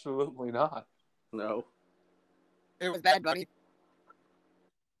 Absolutely not. No. It was Bad Bunny.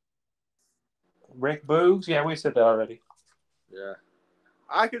 Rick Boogs? Yeah, we said that already. Yeah.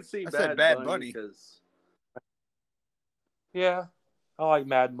 I could see Bad Bunny because. Yeah, I like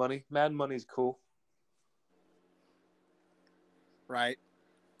Mad Money. Mad Money's cool. Right.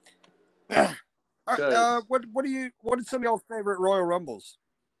 What are some of y'all's favorite Royal Rumbles?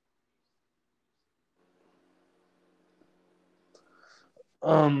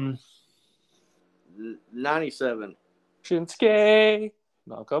 97. Shinsuke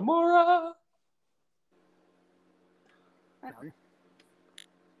Nakamura.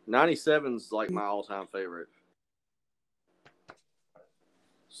 97's like my all-time favorite.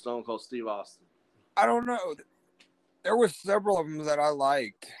 Stone Cold Steve Austin. I don't know. There were several of them that I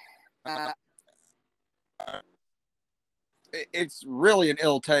liked. It's really an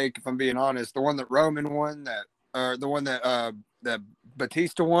ill take, if I'm being honest. The one that Roman won, that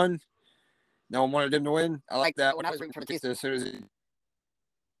Batista won. No one wanted him to win. I like that one. I was rooting for Batista as soon as he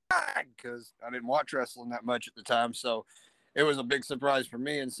died because I didn't watch wrestling that much at the time, so it was a big surprise for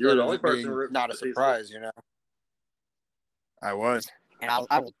me instead of it being not a surprise, you know. I was, and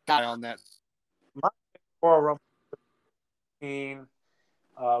I will die on that. My Royal Rumble,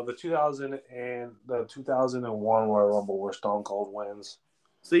 the 2000 and the 2001 Royal Rumble where Stone Cold wins.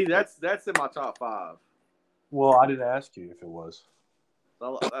 See, that's in my top 5. Well, I didn't ask you if it was.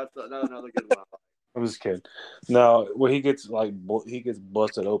 That's another good one. I'm just kidding. No, where he gets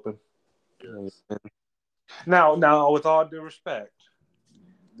busted open. Yes. Now, with all due respect,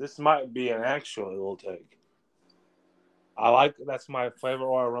 this might be an actual ill take. That's my favorite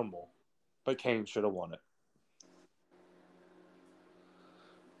Royal Rumble, but Kane should have won it.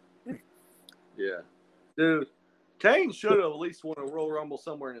 Yeah, dude, Kane should have at least won a Royal Rumble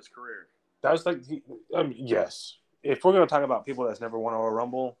somewhere in his career. That was yes. If we're gonna talk about people that's never won a Royal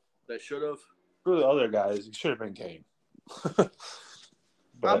Rumble, they should have. For the other guys, it should have been Kane.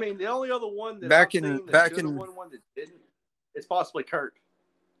 I mean, the only other one that back should have won one that didn't, it's possibly Kurt.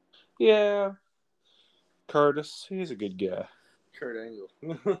 Yeah, Curtis, he's a good guy. Kurt Angle.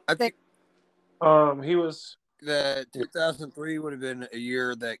 I think. He was. The 2003 would have been a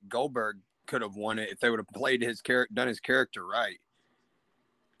year that Goldberg could have won it if they would have played done his character right.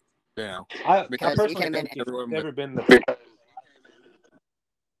 Yeah, I personally think if he's never been the.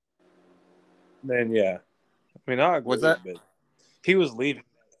 Then yeah, I mean I agree. Was that? But he was leaving.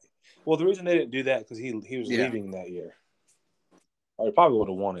 Well, the reason they didn't do that because he was leaving that year. Or he probably would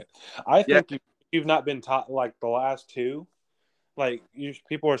have won it. I think you've not been taught like the last two. Like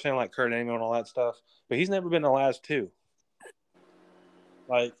people are saying like Kurt Angle and all that stuff, but he's never been the last two.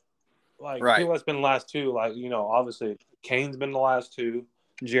 Like right. People that's been the last two, like obviously Kane's been the last two,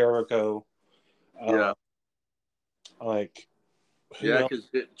 Jericho. Because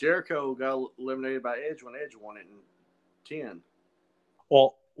Jericho got eliminated by Edge when Edge won it in 10.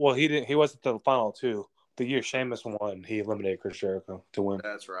 Well, he didn't. He wasn't the final two. The year Sheamus won, he eliminated Chris Jericho to win.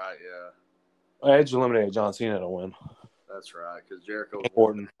 That's right. Yeah. Edge eliminated John Cena to win. That's right, because Jericho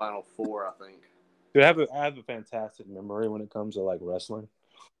won the final 4, I think. Dude, I have a fantastic memory when it comes to like wrestling.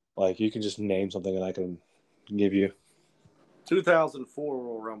 Like you can just name something and I can give you. 2004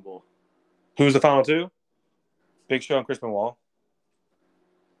 Royal Rumble. Who was the final two? Big Show and Chris Benoit.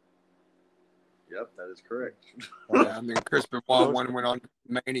 Yep, that is correct. Yeah, I mean, Chris Benoit went on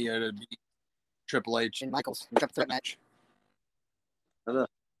Mania to beat Triple H and Michaels in triple threat match. I know.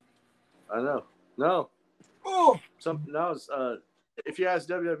 No. Oh, If you ask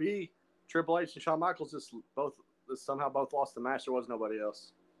WWE, Triple H and Shawn Michaels somehow both lost the match. There was nobody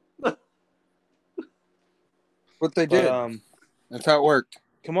else. what they did. That's how it worked.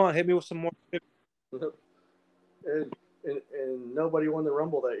 Come on, hit me with some more. and nobody won the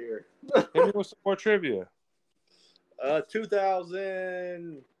Rumble that year. Hit me with some more trivia.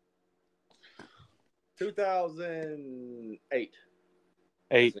 2008.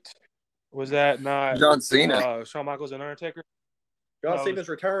 8. Was that not John Cena? Shawn Michaels and Undertaker? John Cena's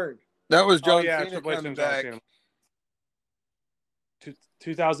return. That was John Cena Cena coming back.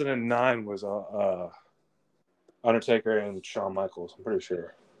 2009 was Undertaker and Shawn Michaels. I'm pretty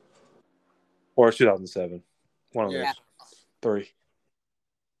sure, or 2007. One of those 3.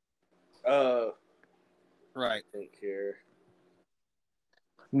 Right. I think here.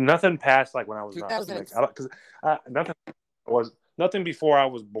 Nothing past like when I was nothing before I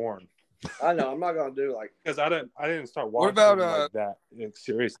was born. I know. I'm not gonna do like because I didn't start watching like that.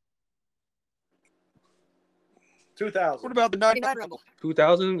 Seriously. 2000. What about the 99 Rumble?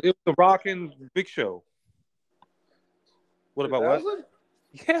 2000. It was The Rock and Big Show. What about what?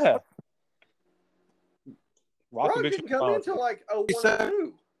 Yeah. Rock and Big didn't Show come into like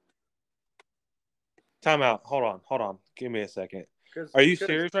 01. Time out. Hold on. Give me a second. Are you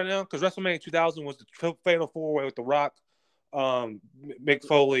serious right now? Because WrestleMania 2000 was the Fatal 4-Way with The Rock, Mick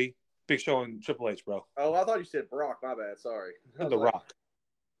Foley, Big Show, and Triple H, bro. Oh, I thought you said Brock. My bad. Sorry. The Rock.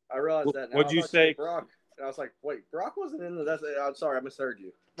 I realized that now. What'd you say? Brock. And I was like, wait, Brock wasn't in the. I'm sorry, I misheard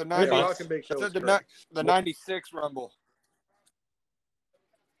you. The Rock and Big Show. The 96 Rumble.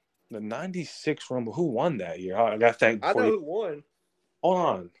 The 96 Rumble. Who won that year? I got to think. I know who won. Hold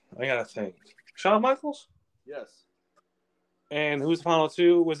on. I got to think. Shawn Michaels? Yes. And who's the final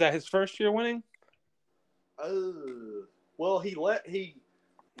 2? Was that his first year winning? Well, he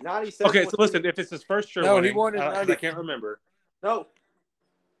 97. Okay, so listen, if it's his first year winning, he won in 90. I can't remember. No,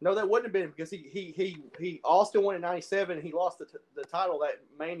 that wouldn't have been because he Austin won in 97. And he lost the title that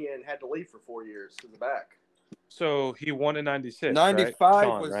Mania and had to leave for 4 years to the back. So he won in 96. 95 right?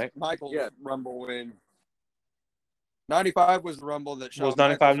 Shawn, was right? Michael's Rumble win. 95 was the Rumble that Shawn was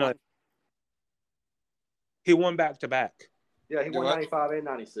 95 won. He won back to back. Yeah, he won 95 and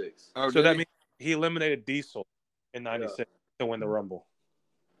 96. Oh, so that means he eliminated Diesel in 96 to win the Rumble.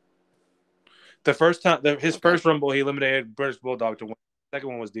 The first time, his first Rumble, he eliminated British Bulldog to win. The second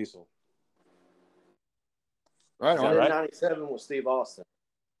one was Diesel. Right. And then 97 was Steve Austin.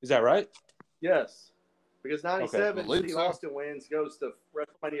 Is that right? Yes. Because 97, Steve Austin wins, goes to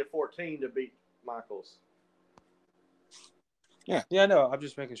WrestleMania 14 to beat Michaels. Yeah, no, I'm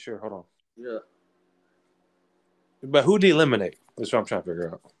just making sure. Hold on. Yeah. But who did he eliminate? That's what I'm trying to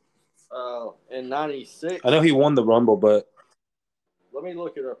figure out. In 96. I know he won the Rumble, but let me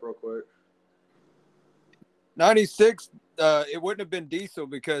look it up real quick. 96, it wouldn't have been Diesel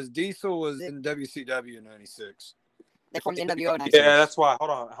because Diesel was in WCW in 96. They formed the NWO in 96. Yeah, that's why. Hold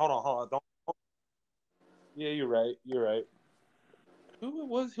on. Don't. Yeah, you're right. Who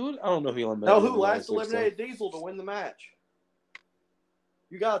was? I don't know who eliminated. No, who last eliminated Diesel to win the match?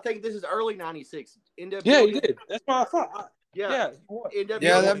 You got to think this is early 96. NWO. Yeah, he did. That's what I thought. Yeah. NWO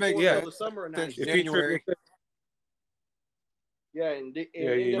that makes sense. The summer of 96. January. Yeah, and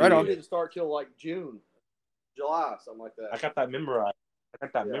NWO didn't start till like June, July, something like that. I got that memorized.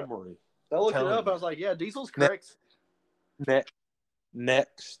 Memory. I looked it up. I was like, yeah, Diesel's correct.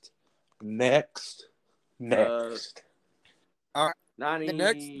 Next. All right.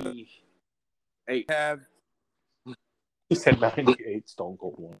 98. He said 98 Stone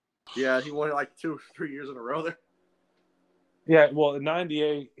Cold won. Yeah, he won it like 2 or 3 years in a row there. Yeah, well, in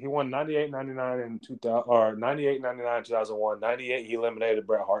 98, he won 98, 99, and 2000, or 98, 99, 2001. 98, he eliminated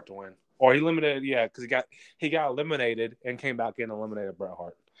Bret Hart to win. Or he eliminated, because he got eliminated and came back in and eliminated Bret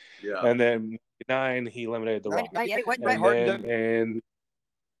Hart. Yeah. And then 99, he eliminated The Rock. 98, what, Bret Hart and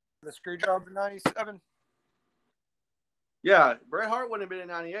the screw job in 97? Yeah, Bret Hart wouldn't have been in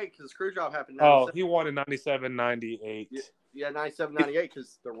 98 because the screw job happened in 97. Oh, he won in 97, 98. Yeah, 97, 98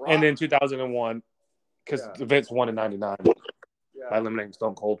 because The Rock. And then 2001 because Vince won in 99 by eliminating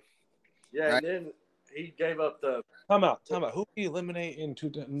Stone Cold. Yeah, and then he gave up the... Time out. Who did he eliminate in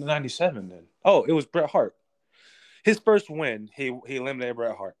 97 then? Oh, it was Bret Hart. His first win, he eliminated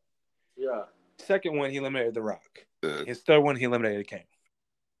Bret Hart. Yeah. Second one, he eliminated The Rock. His third one, he eliminated Kane.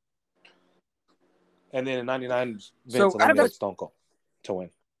 And then in 99, Vince eliminated Stone Cold to win.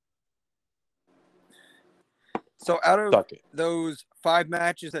 So out of those 5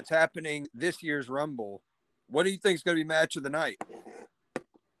 matches that's happening this year's Rumble, what do you think is going to be match of the night?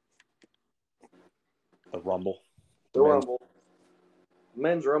 The Rumble. The Rumble.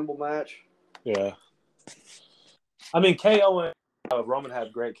 Men's Rumble match. Yeah. I mean, KO and Roman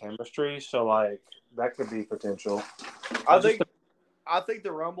have great chemistry, so like that could be potential. I think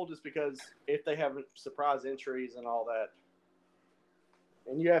the Rumble, just because if they have surprise entries and all that,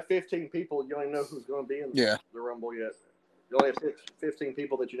 and you have 15 people, you don't even know who's going to be in the Rumble yet. You only have 15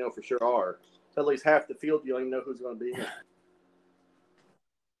 people that you know for sure are. So at least half the field, you don't even know who's going to be in it.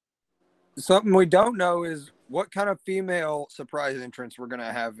 Something we don't know is what kind of female surprise entrance we're going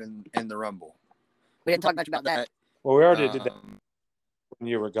to have in the Rumble. We didn't talk much about that. Well, we already did that when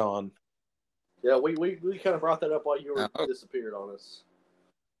you were gone. Yeah, we kind of brought that up while you were disappeared on us.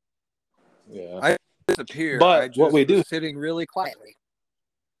 Yeah, I disappeared. But I just what we do was sitting really quietly.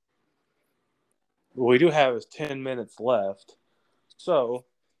 What we do have is 10 minutes left, so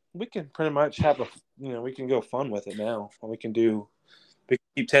we can pretty much have we can go fun with it now. We can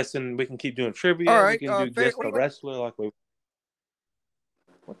keep testing. We can keep doing trivia. All right, we can do guess the wrestler like we.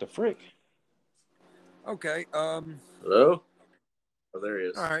 What the frick? Okay. Hello. Oh, there he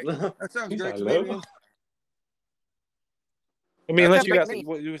is. All right, that sounds great to hello. me, man. I mean, unless you got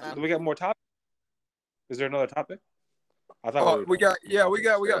we got more topics. Is there another topic? I thought we got 4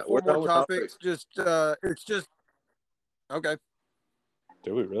 more topics. Just it's just okay.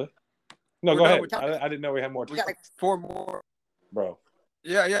 Do we really? No, go ahead. I didn't know we had more. We got like 4 more, bro.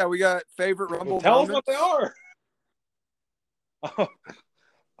 Yeah, we got favorite Rumble. Tell moments. us what they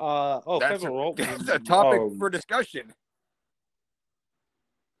are. That's favorite that's a topic for discussion.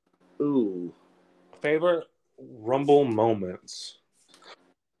 Ooh, favorite Rumble moments.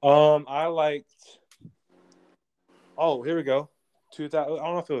 I liked. Oh, here we go. 2000. I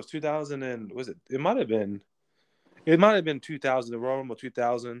don't know if it was 2000 and was it? It might have been 2000. The Royal Rumble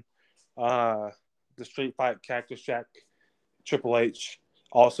 2000. The Street Fight Cactus Jack, Triple H.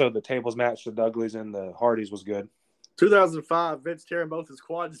 Also, the tables match, the Dudleys and the Hardys was good. 2005. Vince tearing both his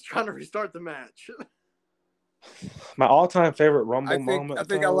quads, trying to restart the match. My all-time favorite Rumble moment. I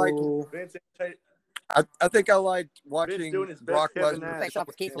think I like Vince. I think I liked watching doing his Brock best Lesnar face off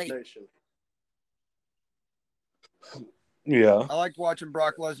with Keith Lee. Yeah. I liked watching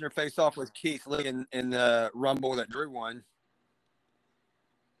Brock Lesnar face off with Keith Lee in the Rumble that Drew won.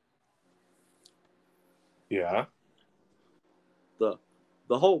 Yeah. The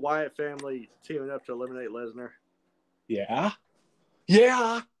whole Wyatt family teaming up to eliminate Lesnar. Yeah.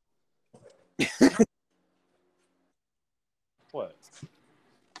 Yeah. What?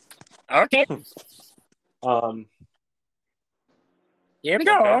 Okay. Here we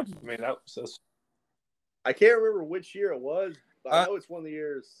go. I mean, that was. I can't remember which year it was, but I know it's one of the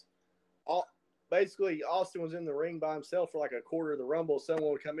years. Basically, Austin was in the ring by himself for like a quarter of the Rumble.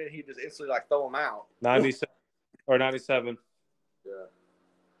 Someone would come in, he'd just instantly like throw him out. 97 or 97. Yeah.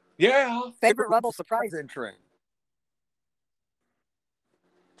 Yeah. Favorite Rumble surprise entrant.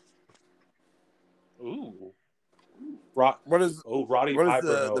 Ooh. Roddy Piper. What is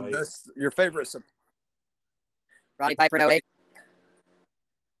the best? Your favorite? Roddy Piper in 08.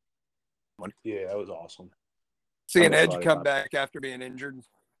 Yeah, that was awesome. Seeing Edge come back after being injured.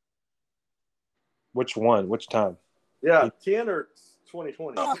 Which one? Which time? Yeah, 10 or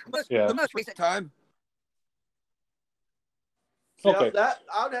 2020. The most recent time. See, okay,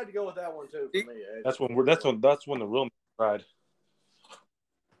 I would have to go with that one too for me. Edge. That's when the real cried.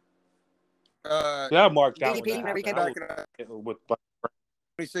 Yeah, Mark that DDP, one. whenever he came back With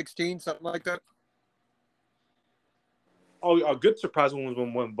 2016, something like that. Oh, a good surprise one was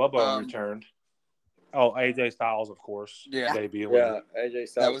when Bubba returned. Oh, AJ Styles, of course. Yeah. Debut. Yeah, AJ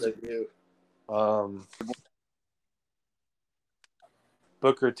Styles debut.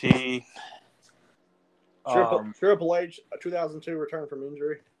 Booker T. Triple H, 2002 return from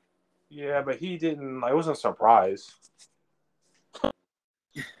injury. Yeah, but he didn't. It wasn't a surprise.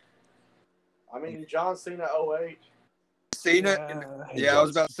 I mean, John Cena 08. Cena? Yeah, I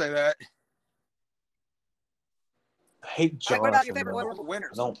was about to say that. I hate John. What about your favorite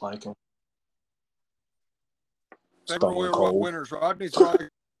winners? I don't like him. Favorite winners? Rodney's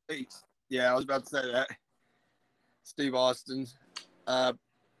right. Yeah, I was about to say that. Steve Austin. The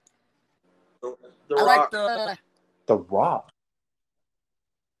Rock. The Rock.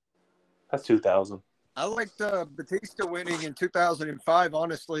 That's 2000. I liked Batista winning in 2005,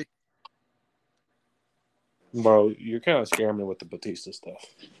 honestly. Bro, you're kind of scaring me with the Batista stuff.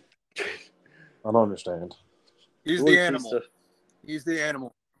 I don't understand. He's the animal. He's the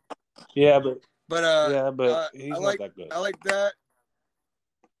animal. Yeah, but he's not that good. I like that.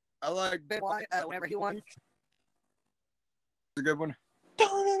 I like whenever he won. It's a good one.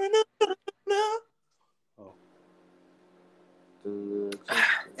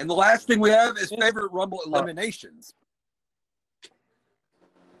 And the last thing we have is favorite Rumble eliminations.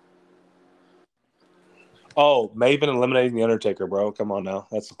 Oh, Maven eliminating The Undertaker, bro. Come on now.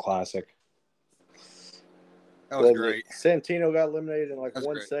 That's a classic. That was great. Santino got eliminated in like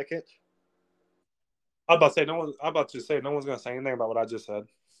 1 second. I'm about to say no one's gonna say anything about what I just said.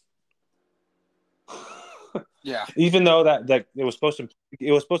 Yeah. Even though that it was supposed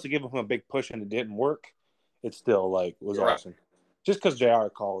to give him a big push and it didn't work, it still was awesome. Just because JR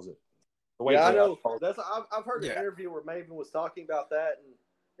calls it. I know. I've heard an interview where Maven was talking about that, and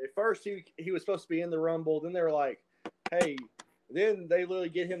at first he was supposed to be in the Rumble. Then they were like, "Hey," then they literally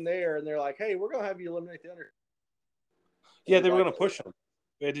get him there, and they're like, "Hey, we're gonna have you eliminate the Undertaker." Yeah, they were gonna push him.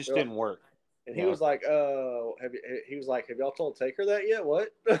 It just didn't work. And he was like, have y'all told Taker that yet?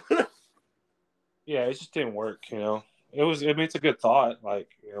 What?" Yeah, it just didn't work. It's a good thought.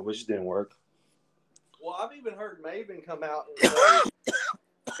 Like, it just didn't work. Well, I've even heard Maven come out and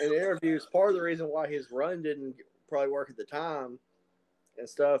say in interviews, part of the reason why his run didn't probably work at the time and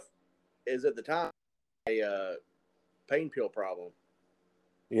stuff is at the time a pain pill problem.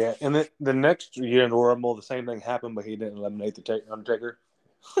 Yeah, and the next year in the Rumble, the same thing happened, but he didn't eliminate the Undertaker.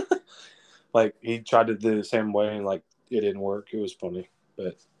 Like, he tried to do the same way, and like it didn't work. It was funny,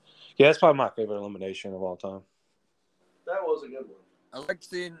 but yeah, that's probably my favorite elimination of all time. That was a good one. I like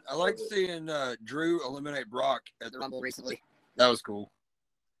seeing Drew eliminate Brock at the Rumble recently. That was cool.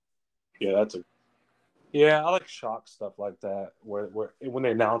 Yeah, I like shock stuff like that, where when the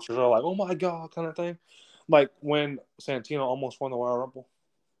announcers are like, "Oh my god," kind of thing, like when Santino almost won the Royal Rumble.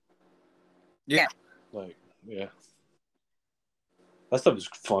 Yeah, that stuff is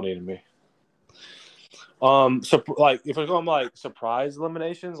funny to me. So like if we're going like surprise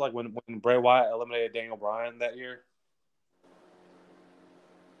eliminations, like when Bray Wyatt eliminated Daniel Bryan that year,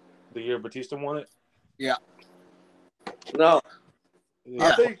 the year Batista won it. Yeah. No. Yeah.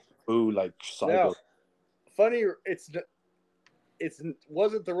 I think like psycho. No. Funny, it's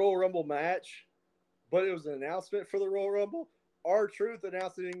wasn't the Royal Rumble match, but it was an announcement for the Royal Rumble. R-Truth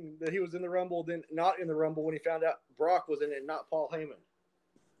announcing that he was in the Rumble, then not in the Rumble when he found out Brock was in it, not Paul Heyman.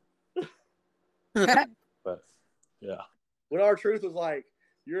 But yeah, when R-Truth was like,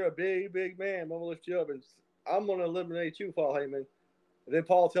 "You're a big man, I'm gonna lift you up, and I'm gonna eliminate you, Paul Heyman." And then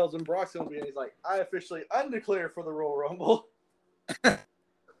Paul tells him Brock's gonna be in. He's like, "I officially undeclare for the Royal Rumble."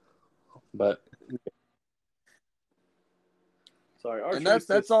 But sorry, and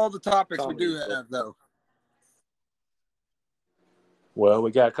that's all the topics we do have, though. Well,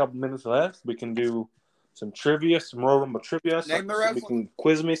 we got a couple minutes left. We can do some trivia, some Royal Rumble trivia. Name the wrestler. We can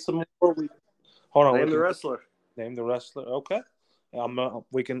quiz me some more. Hold on. Name the wrestler. Name the wrestler. Okay. I'm gonna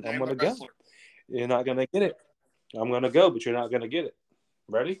go. Wrestler. You're not gonna get it. I'm gonna go, but you're not gonna get it.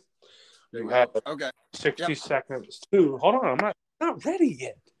 Ready? You have 60 seconds. Hold on. I'm not ready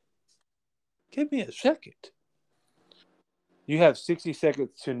yet. Give me a second. You have 60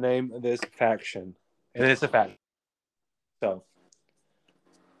 seconds to name this faction, and it's a faction. So,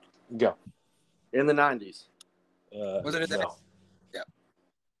 go. In the 90s. Was it in no. Yeah.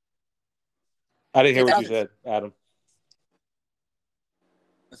 I didn't hear what you said, Adam.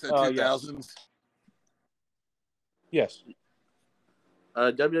 I said 2000s. Yes.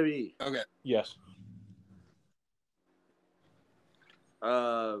 WWE. Okay. Yes.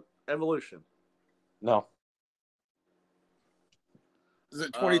 Evolution. No. Is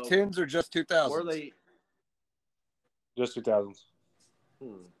it 2010s or just 2000s? Were they just 2000s?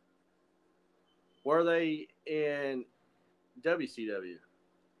 Were they in WCW?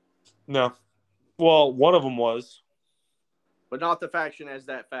 No. Well, one of them was. But not the faction as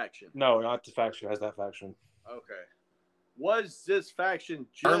that faction. No, not the faction as that faction. Okay. Was this faction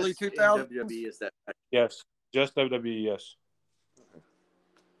just early 2000s? in WWE as that faction? Yes. Just WWE, yes.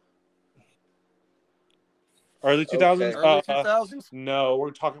 Early 2000s? Okay. Early 2000s? No,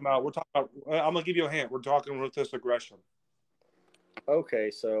 we're talking about, I'm going to give you a hint. We're talking Ruthless Aggression. Okay,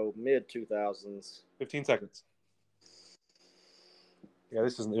 so mid 2000s. 15 seconds. Yeah,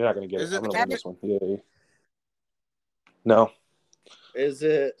 you're not going to get it. I'm going to win this one. Yeah. No. Is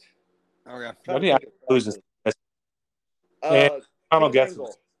it? Okay. What do you lose? Final guesses.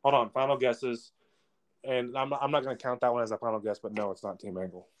 Angle. Hold on. Final guesses. And I'm not going to count that one as a final guess, but no, it's not Team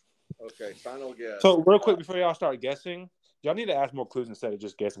Angle. Okay, final guess. So, real quick before y'all start guessing, y'all need to ask more clues instead of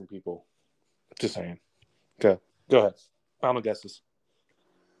just guessing people. Just saying. Okay, go ahead. Final guesses.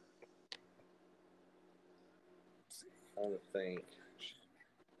 I'm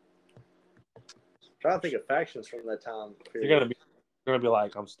trying to think of factions from that time period. You're gonna be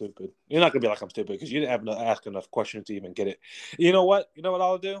like, I'm stupid. You're not gonna be like, I'm stupid because you didn't have to ask enough questions to even get it. You know what?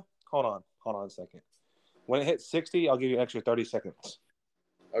 I'll do? Hold on a second. When it hits 60, I'll give you an extra 30 seconds.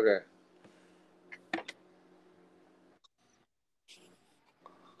 Okay.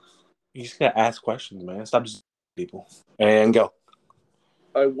 You just gotta ask questions, man. Stop just people and go.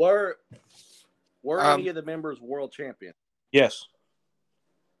 Were any of the members world champion? Yes.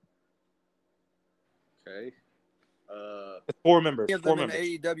 Okay. 4 members. Any of 4 them members.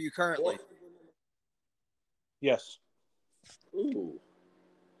 in AEW currently? Yes. Ooh.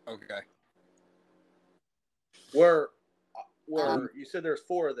 Okay. Were you said there's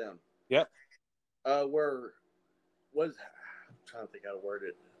 4 of them? Yep. I'm trying to think how to word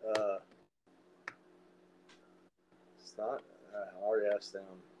it. It's not. I already asked them.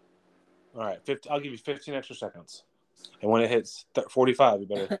 All right. I'll give you 15 extra seconds, and when it hits 45, you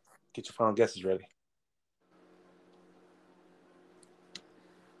better get your final guesses ready.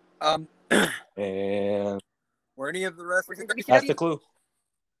 And were any of the wrestlers in WCW? that's the clue.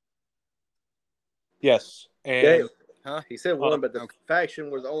 Yes. And Yeah. Huh? He said 1, but the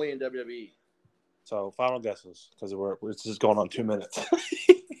faction was only in WWE. So final guesses, because we're just going on 2 minutes.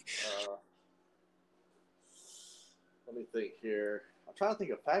 Let me think here. I'm trying to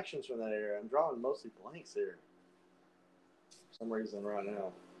think of factions from that era. I'm drawing mostly blanks here. For some reason right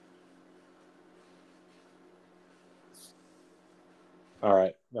now. All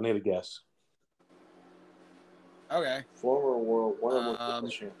right. I need a guess. Okay. Former world, one of them was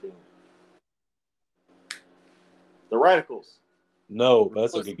world champion. The Radicals. No, but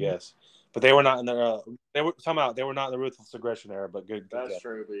that's a good guess. But they were not in the. They were somehow they were not in the ruthless aggression era. But good That's guess.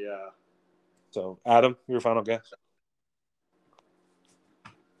 true, but yeah. So Adam, your final guess.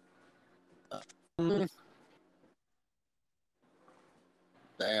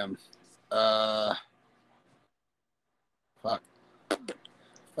 Damn. Fuck.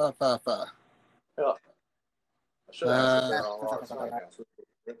 Yeah. I should have asked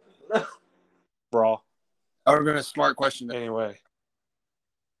that. Brawl. I would have been a smart question. Anyway,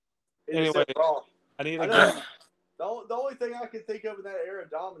 Raw. I need a guess. The only thing I could think of in that era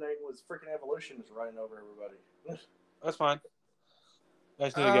dominating was freaking Evolution is running over everybody. That's fine. I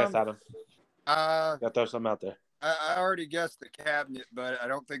just need a guess, Adam. Got to throw something out there. I already guessed the cabinet, but I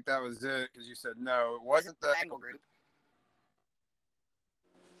don't think that was it because you said no. It wasn't the Angle Group.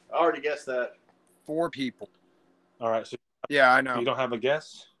 I already guessed that. 4 people. All right. So yeah, I know. You don't have a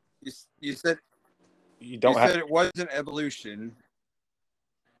guess? You said you don't. You said it wasn't Evolution.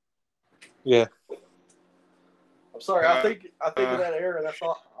 Yeah. I'm sorry. I think of that era. That's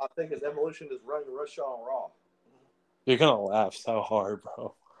all. I think is Evolution is running the rush on Raw. You're gonna laugh so hard,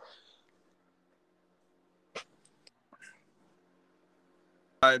 bro.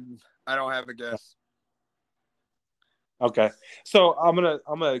 I don't have a guess. Okay, so I'm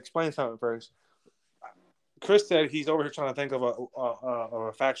gonna explain something first. Chris said he's over here trying to think of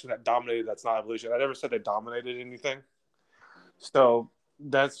a faction that dominated. That's not Evolution. I never said they dominated anything. So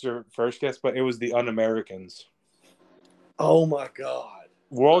that's your first guess, but it was the Un-Americans. Oh my God!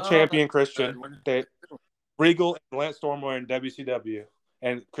 World champion Christian. Regal and Lance Storm were in WCW,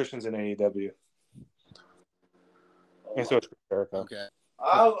 and Christian's in AEW. And so it's Chris Jericho. Okay.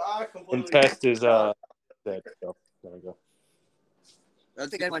 I completely. And Test is dead. So there we go.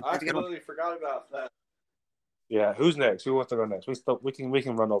 That's a good one. I completely forgot about that. Yeah, who's next? Who wants to go next? We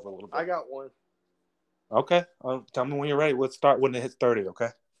can run over a little bit. I got one. Okay. Tell me when you're ready. Let's start when it hits 30. Okay.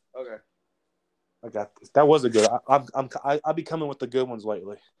 Okay. I got this. That was a good. I'll be coming with the good ones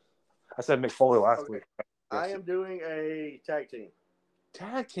lately. I said Mick Foley last week. I am doing a tag team.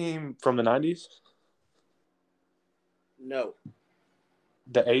 Tag team from the 90s? No.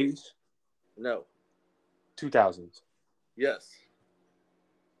 The 80s? No. 2000s? Yes.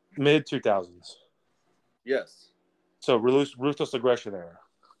 Mid 2000s? Yes. So ruthless aggression era?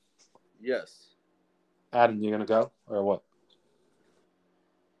 Yes. Adam, you gonna go or what?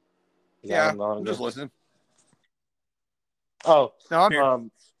 Yeah, I'm just listening. Oh, no, I'm here.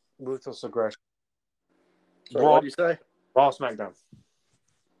 Ruthless aggression. Sorry, what did you say? Raw, SmackDown.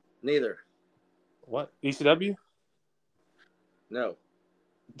 Neither. What? ECW? No.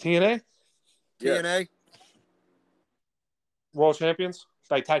 TNA? Yes. TNA? World champions?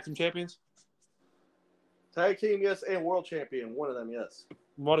 Like tag team champions? Tag team, yes, and world champion. One of them, yes.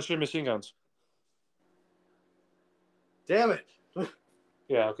 Motor Machine Guns. Damn it.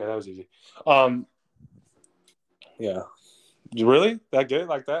 Yeah, okay, that was easy. Yeah. Really? That good?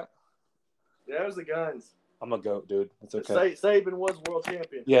 Like that? Yeah, it was the Guns. I'm a goat, dude. It's okay. Saban was world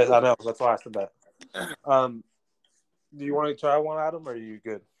champion. Yes, I know. That's why I said that. Do you want to try one, Adam, or are you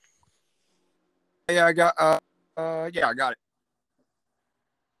good? Yeah, I got. I got it.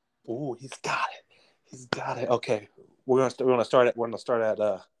 Ooh, he's got it. He's got it. Okay, we're gonna start at when it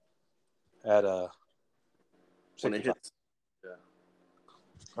hits. Yeah.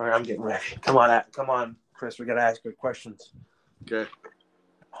 All right, I'm getting ready. Come on, Chris. We gotta ask good questions. Okay.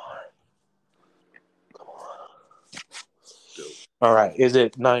 Come on. All right. Is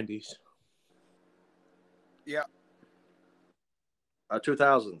it 90s? Yeah.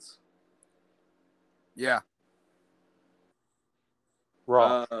 2000s. Yeah.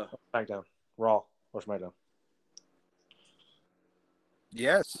 Raw. SmackDown. Raw or SmackDown?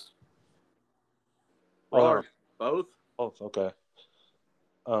 Yes. Raw. Both. Both. Okay.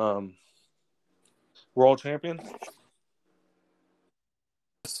 World champion.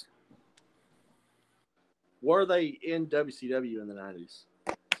 Were they in WCW in the 90s?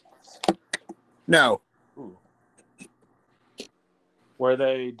 No. Ooh. Were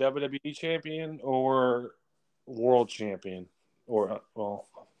they WWE champion or world champion? Or,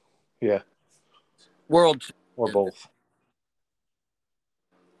 yeah. World. Or both.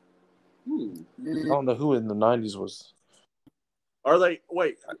 I don't know who in the 90s was. Are they,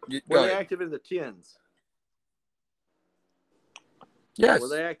 were they active in the 10s? Yes. Were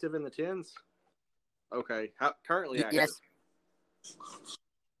they active in the 10s? Okay. Currently active? Yes.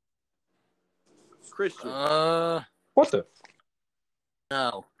 Christian. What the?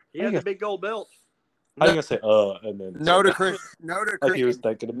 No. He had the big gold belt. I was gonna say and then no to Christian. No to Christian. Like he was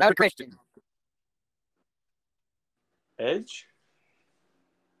thinking No to Christian. Edge?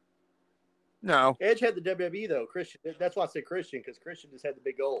 No. Edge had the WWE though. Christian. That's why I said Christian, because Christian just had the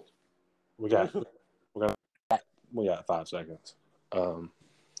big gold. We got 5 seconds.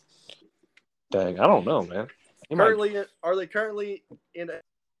 Dang, I don't know, man. Are they currently in?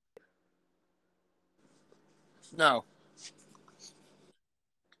 No.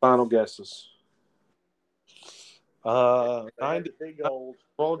 Final guesses. 90 big gold.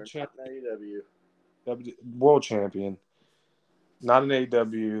 World champion. World champion. Not in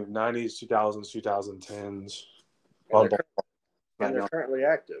AEW. 90s, 2000s, 2010s. And they're currently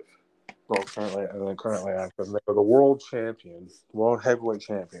active. Well, currently active. They were the world champion, world heavyweight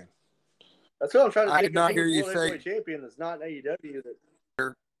champion. That's what I'm trying to think. I did not hear you say champion is not an AEW.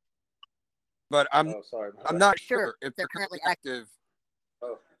 But I'm not sure if they're currently active.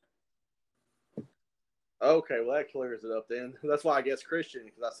 Oh. Okay, well that clears it up then. That's why I guess Christian,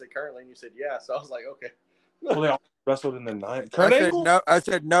 because I said currently and you said yeah, so I was like, okay. Well, they all wrestled in the 90s. I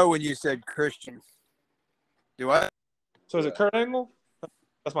said no when you said Christian. Do I? So is it Kurt Angle?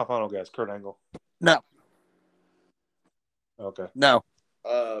 That's my final guess. Kurt Angle. No. Okay. No.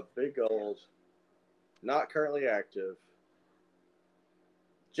 Big gold. Not currently active.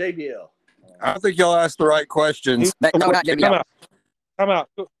 JBL. I don't think y'all asked the right questions. No, not JBL. Come out.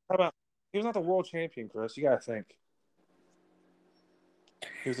 He was not the world champion, Chris. You gotta think.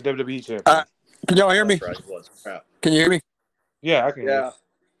 He was the WWE champion. Can y'all hear me? Right. Can you hear me? Yeah, I can hear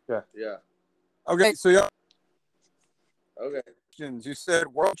you. Yeah. Okay, so y'all. Okay. You said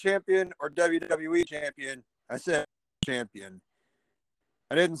world champion or WWE champion. I said champion.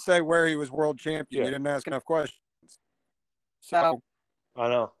 I didn't say where he was world champion. You didn't ask enough questions. So. I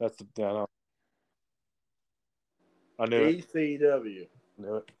know. I know. I knew ECW.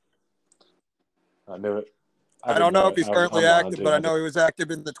 I knew it. I don't know if he's currently active, but I know he was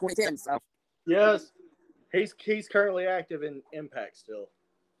active in the 2010s. So. Yes. He's currently active in Impact still.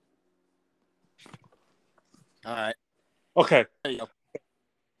 All right. Okay. There you go.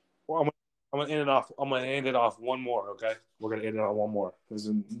 Well, I'm gonna end it off. I'm gonna end it off one more. Okay, we're gonna end it on one more. This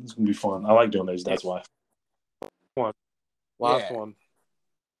is gonna be fun. I like doing these. That's why. Last one.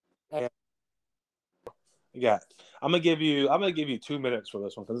 Yeah, I'm gonna give you 2 minutes for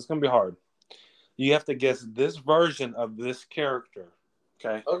this one because it's gonna be hard. You have to guess this version of this character.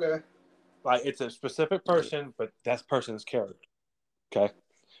 Okay. Okay. Like it's a specific person, but that person's character. Okay.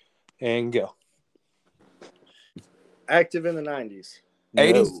 And go. Active in the 90s.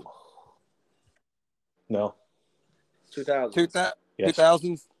 80s? No. 2000s. Yes.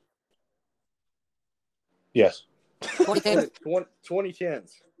 2000s? Yes.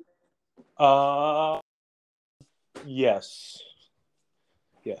 2010s. Yes.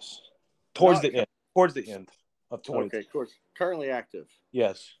 Yes. Towards the end of 20. Okay, of course. Currently active.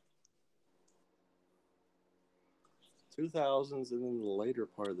 Yes. 2000s and then the later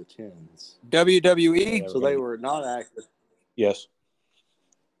part of the 10s. WWE? So they were not active. Yes.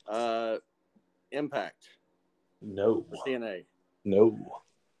 Impact. No. TNA. No.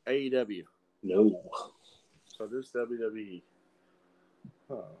 AEW. No. So this WWE.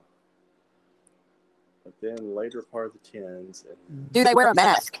 Huh. But then later part of the 10s. Do they wear a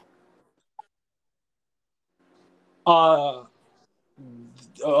mask? Not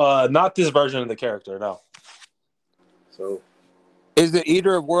this version of the character, no. So, is it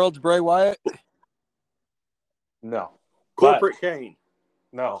Eater of Worlds Bray Wyatt? No. Corporate Kane.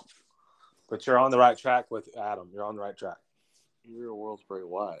 No. But you're on the right track with Adam. You're on the right track. Real world's Bray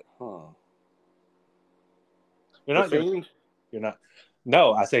Wyatt, huh? You're not. You're not.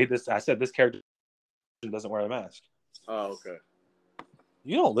 No, I said this character doesn't wear a mask. Oh, okay.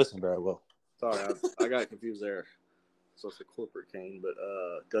 You don't listen very well. Sorry, I got confused there. So it's a corporate Kane, but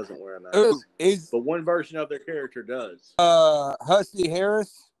doesn't wear a mask. Oh, but one version of their character does. Husky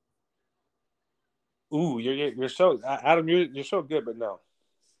Harris. Ooh, you're so Adam. You're so good, but no,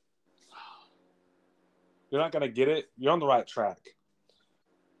 you're not gonna get it. You're on the right track.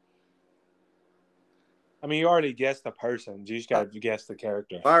 I mean, you already guessed the person. You just got to guess the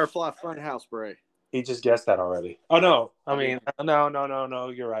character. Firefly Funhouse Bray. He just guessed that already. Oh no! I mean, no.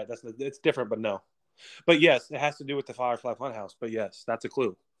 You're right. It's different, but no. But yes, it has to do with the Firefly Funhouse. But yes, that's a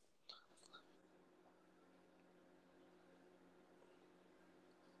clue.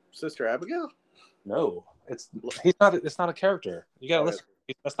 Sister Abigail? No, he's not. It's not a character. You gotta listen.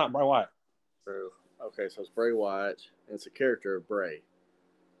 That's not Bray Wyatt. True. Okay, so it's Bray Wyatt. And it's a character of Bray.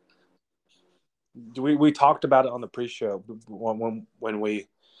 We talked about it on the pre-show when we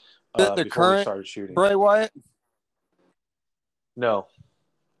The before current we started shooting. Bray Wyatt? No.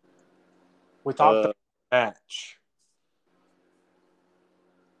 We talked about the match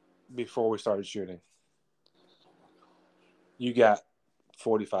before we started shooting. You got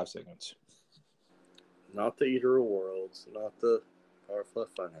 45 seconds. Not the Eater of Worlds, not the Firefly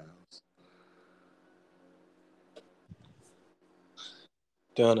Funhouse.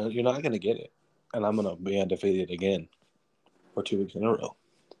 Donna, you're not going to get it. And I'm going to be undefeated again for 2 weeks in a row.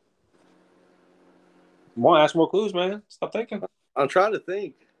 I'm going to ask more clues, man. Stop thinking. I'm trying to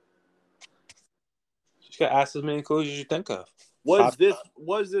think. Just got to ask as many clues as you think of. Was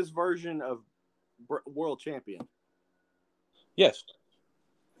this version of World Champion? Yes.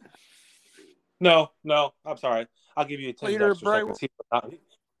 No. I'm sorry. I'll give you 10 extra seconds.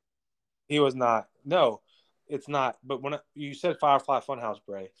 He was not. No, it's not. But when you said Firefly Funhouse,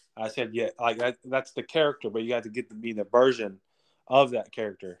 Bray, I said yeah. Like that's the character, but you got to get to be the version of that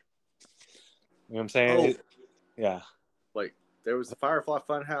character. You know what I'm saying? Yeah. Like there was the Firefly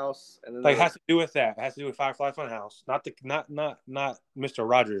Funhouse, and then it has to do with that. It has to do with Firefly Funhouse, not Mr.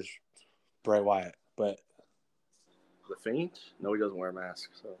 Rogers, Bray Wyatt, but the Fiend. No, he doesn't wear a mask.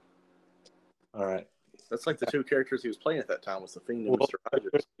 So, all right. That's like the two characters he was playing at that time was the Fiend and Mr.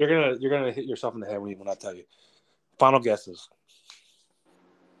 Rogers. You're gonna hit yourself in the head when I tell you. Final guesses.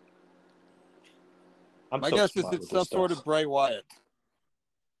 My guess is it's some sort of Bray Wyatt.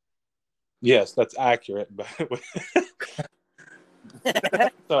 Yes, that's accurate. But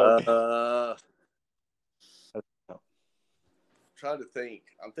trying to think.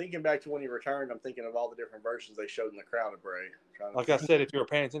 I'm thinking back to when he returned. I'm thinking of all the different versions they showed in the crowd of Bray. Like I said, if you were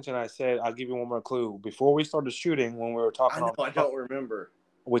paying attention, I said I'll give you one more clue. Before we started shooting, when we were talking, I don't remember.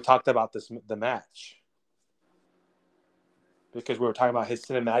 We talked about the match because we were talking about his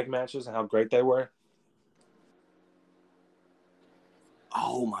cinematic matches and how great they were.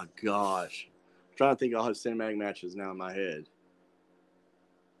 Oh my gosh! I'm trying to think of all his cinematic matches now in my head.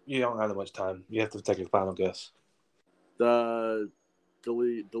 You don't have that much time. You have to take a final guess. The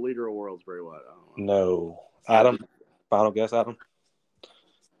leader of worlds, Bray Wyatt. No, Adam. Final guess, Adam.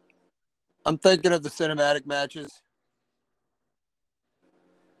 I'm thinking of the cinematic matches.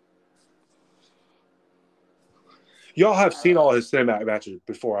 Y'all have seen all his cinematic matches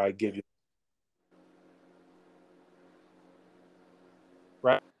before I give you.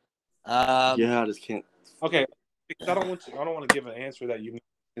 Right? Yeah, I just can't. Okay, I don't want to give an answer that you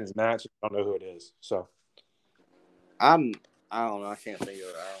in his match. I don't know who it is. So I don't know. I can't think of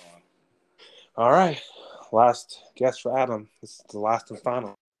it. I don't know. All right, last guess for Adam. This is the last and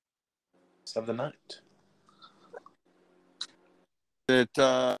final of the night.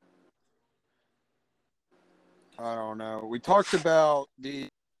 I don't know. We talked about the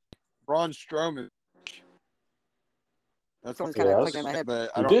Braun Strowman. That's what's kind of clicking in my head, but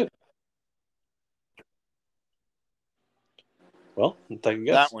I don't. Did. Well, take a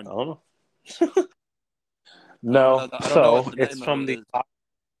guess. That one. I don't know. No. So it's from the.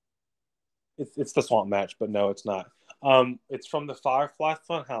 It's the Swamp match, but no, it's not. It's from the Firefly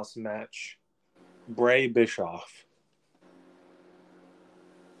Funhouse match. Bray Bischoff.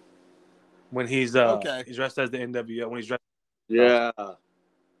 When he's he's dressed as the NWO. When he's dressed. Yeah.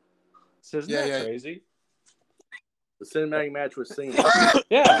 Isn't that crazy? The cinematic match was seen.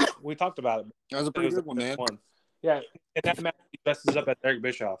 Yeah, we talked about it. That was a pretty good one, man. Yeah, in that match, he dresses up as Eric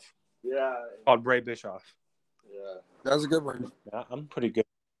Bischoff. Yeah. Called Bray Bischoff. Yeah. That was a good one. Yeah, I'm pretty good.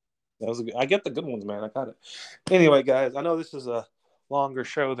 I get the good ones, man. I got it. Anyway, guys, I know this is a longer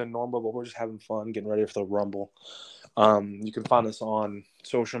show than normal, but we're just having fun, getting ready for the Rumble. You can find us on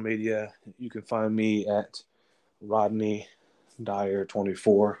social media. You can find me at Rodney Dyer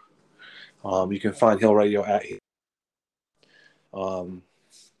 24. You can find Hill Radio at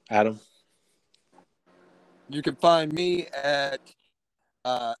Adam. You can find me at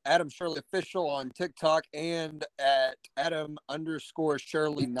Adam Shirley Official on TikTok and at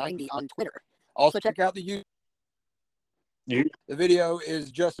Adam_Shirley90 on Twitter. Also check out the YouTube. The video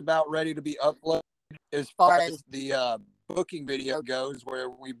is just about ready to be uploaded. As far as the booking video goes, where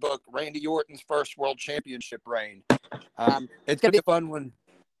we book Randy Orton's first world championship reign. It's going to be a fun one.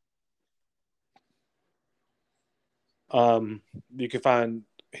 You can find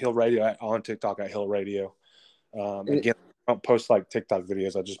Hill Radio on TikTok at Hill Radio. Again, I don't post like TikTok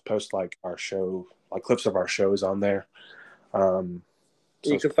videos. I just post like our show, like clips of our shows on there. You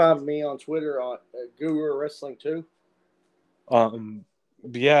can find me on Twitter on Guru Wrestling too.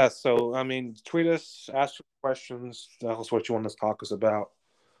 Yeah, so I mean, tweet us, ask questions, tell us what you want to talk us about.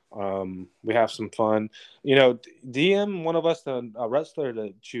 We have some fun. DM one of us a wrestler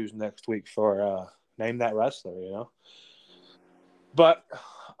to choose next week for name that wrestler, But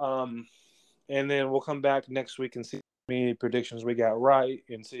and then we'll come back next week and see how many predictions we got right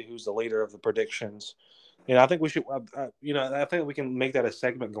and see who's the leader of the predictions. And I think we should I think we can make that a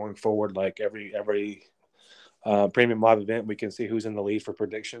segment going forward, like every premium live event, we can see who's in the lead for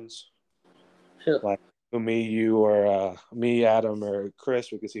predictions. Yeah. Like me, you, or me, Adam, or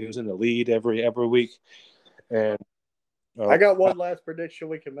Chris, we can see who's in the lead every week. And I got one last prediction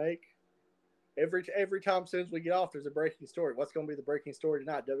we can make. Every time as soon as we get off, there's a breaking story. What's going to be the breaking story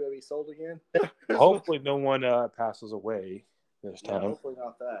tonight? WWE sold again? Hopefully no one passes away this time. Yeah, hopefully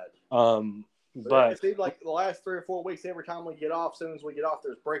not that. But it seems like the last 3 or 4 weeks, every time we get off, as soon as we get off,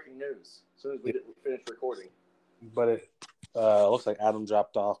 there's breaking news. As soon as we finish recording. But it looks like Adam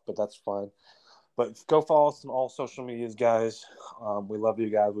dropped off, but that's fine. But go follow us on all social medias, guys. We love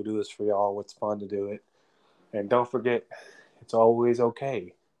you guys. We do this for y'all. It's fun to do it. And don't forget, it's always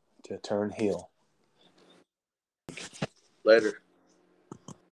okay to turn heel. Later.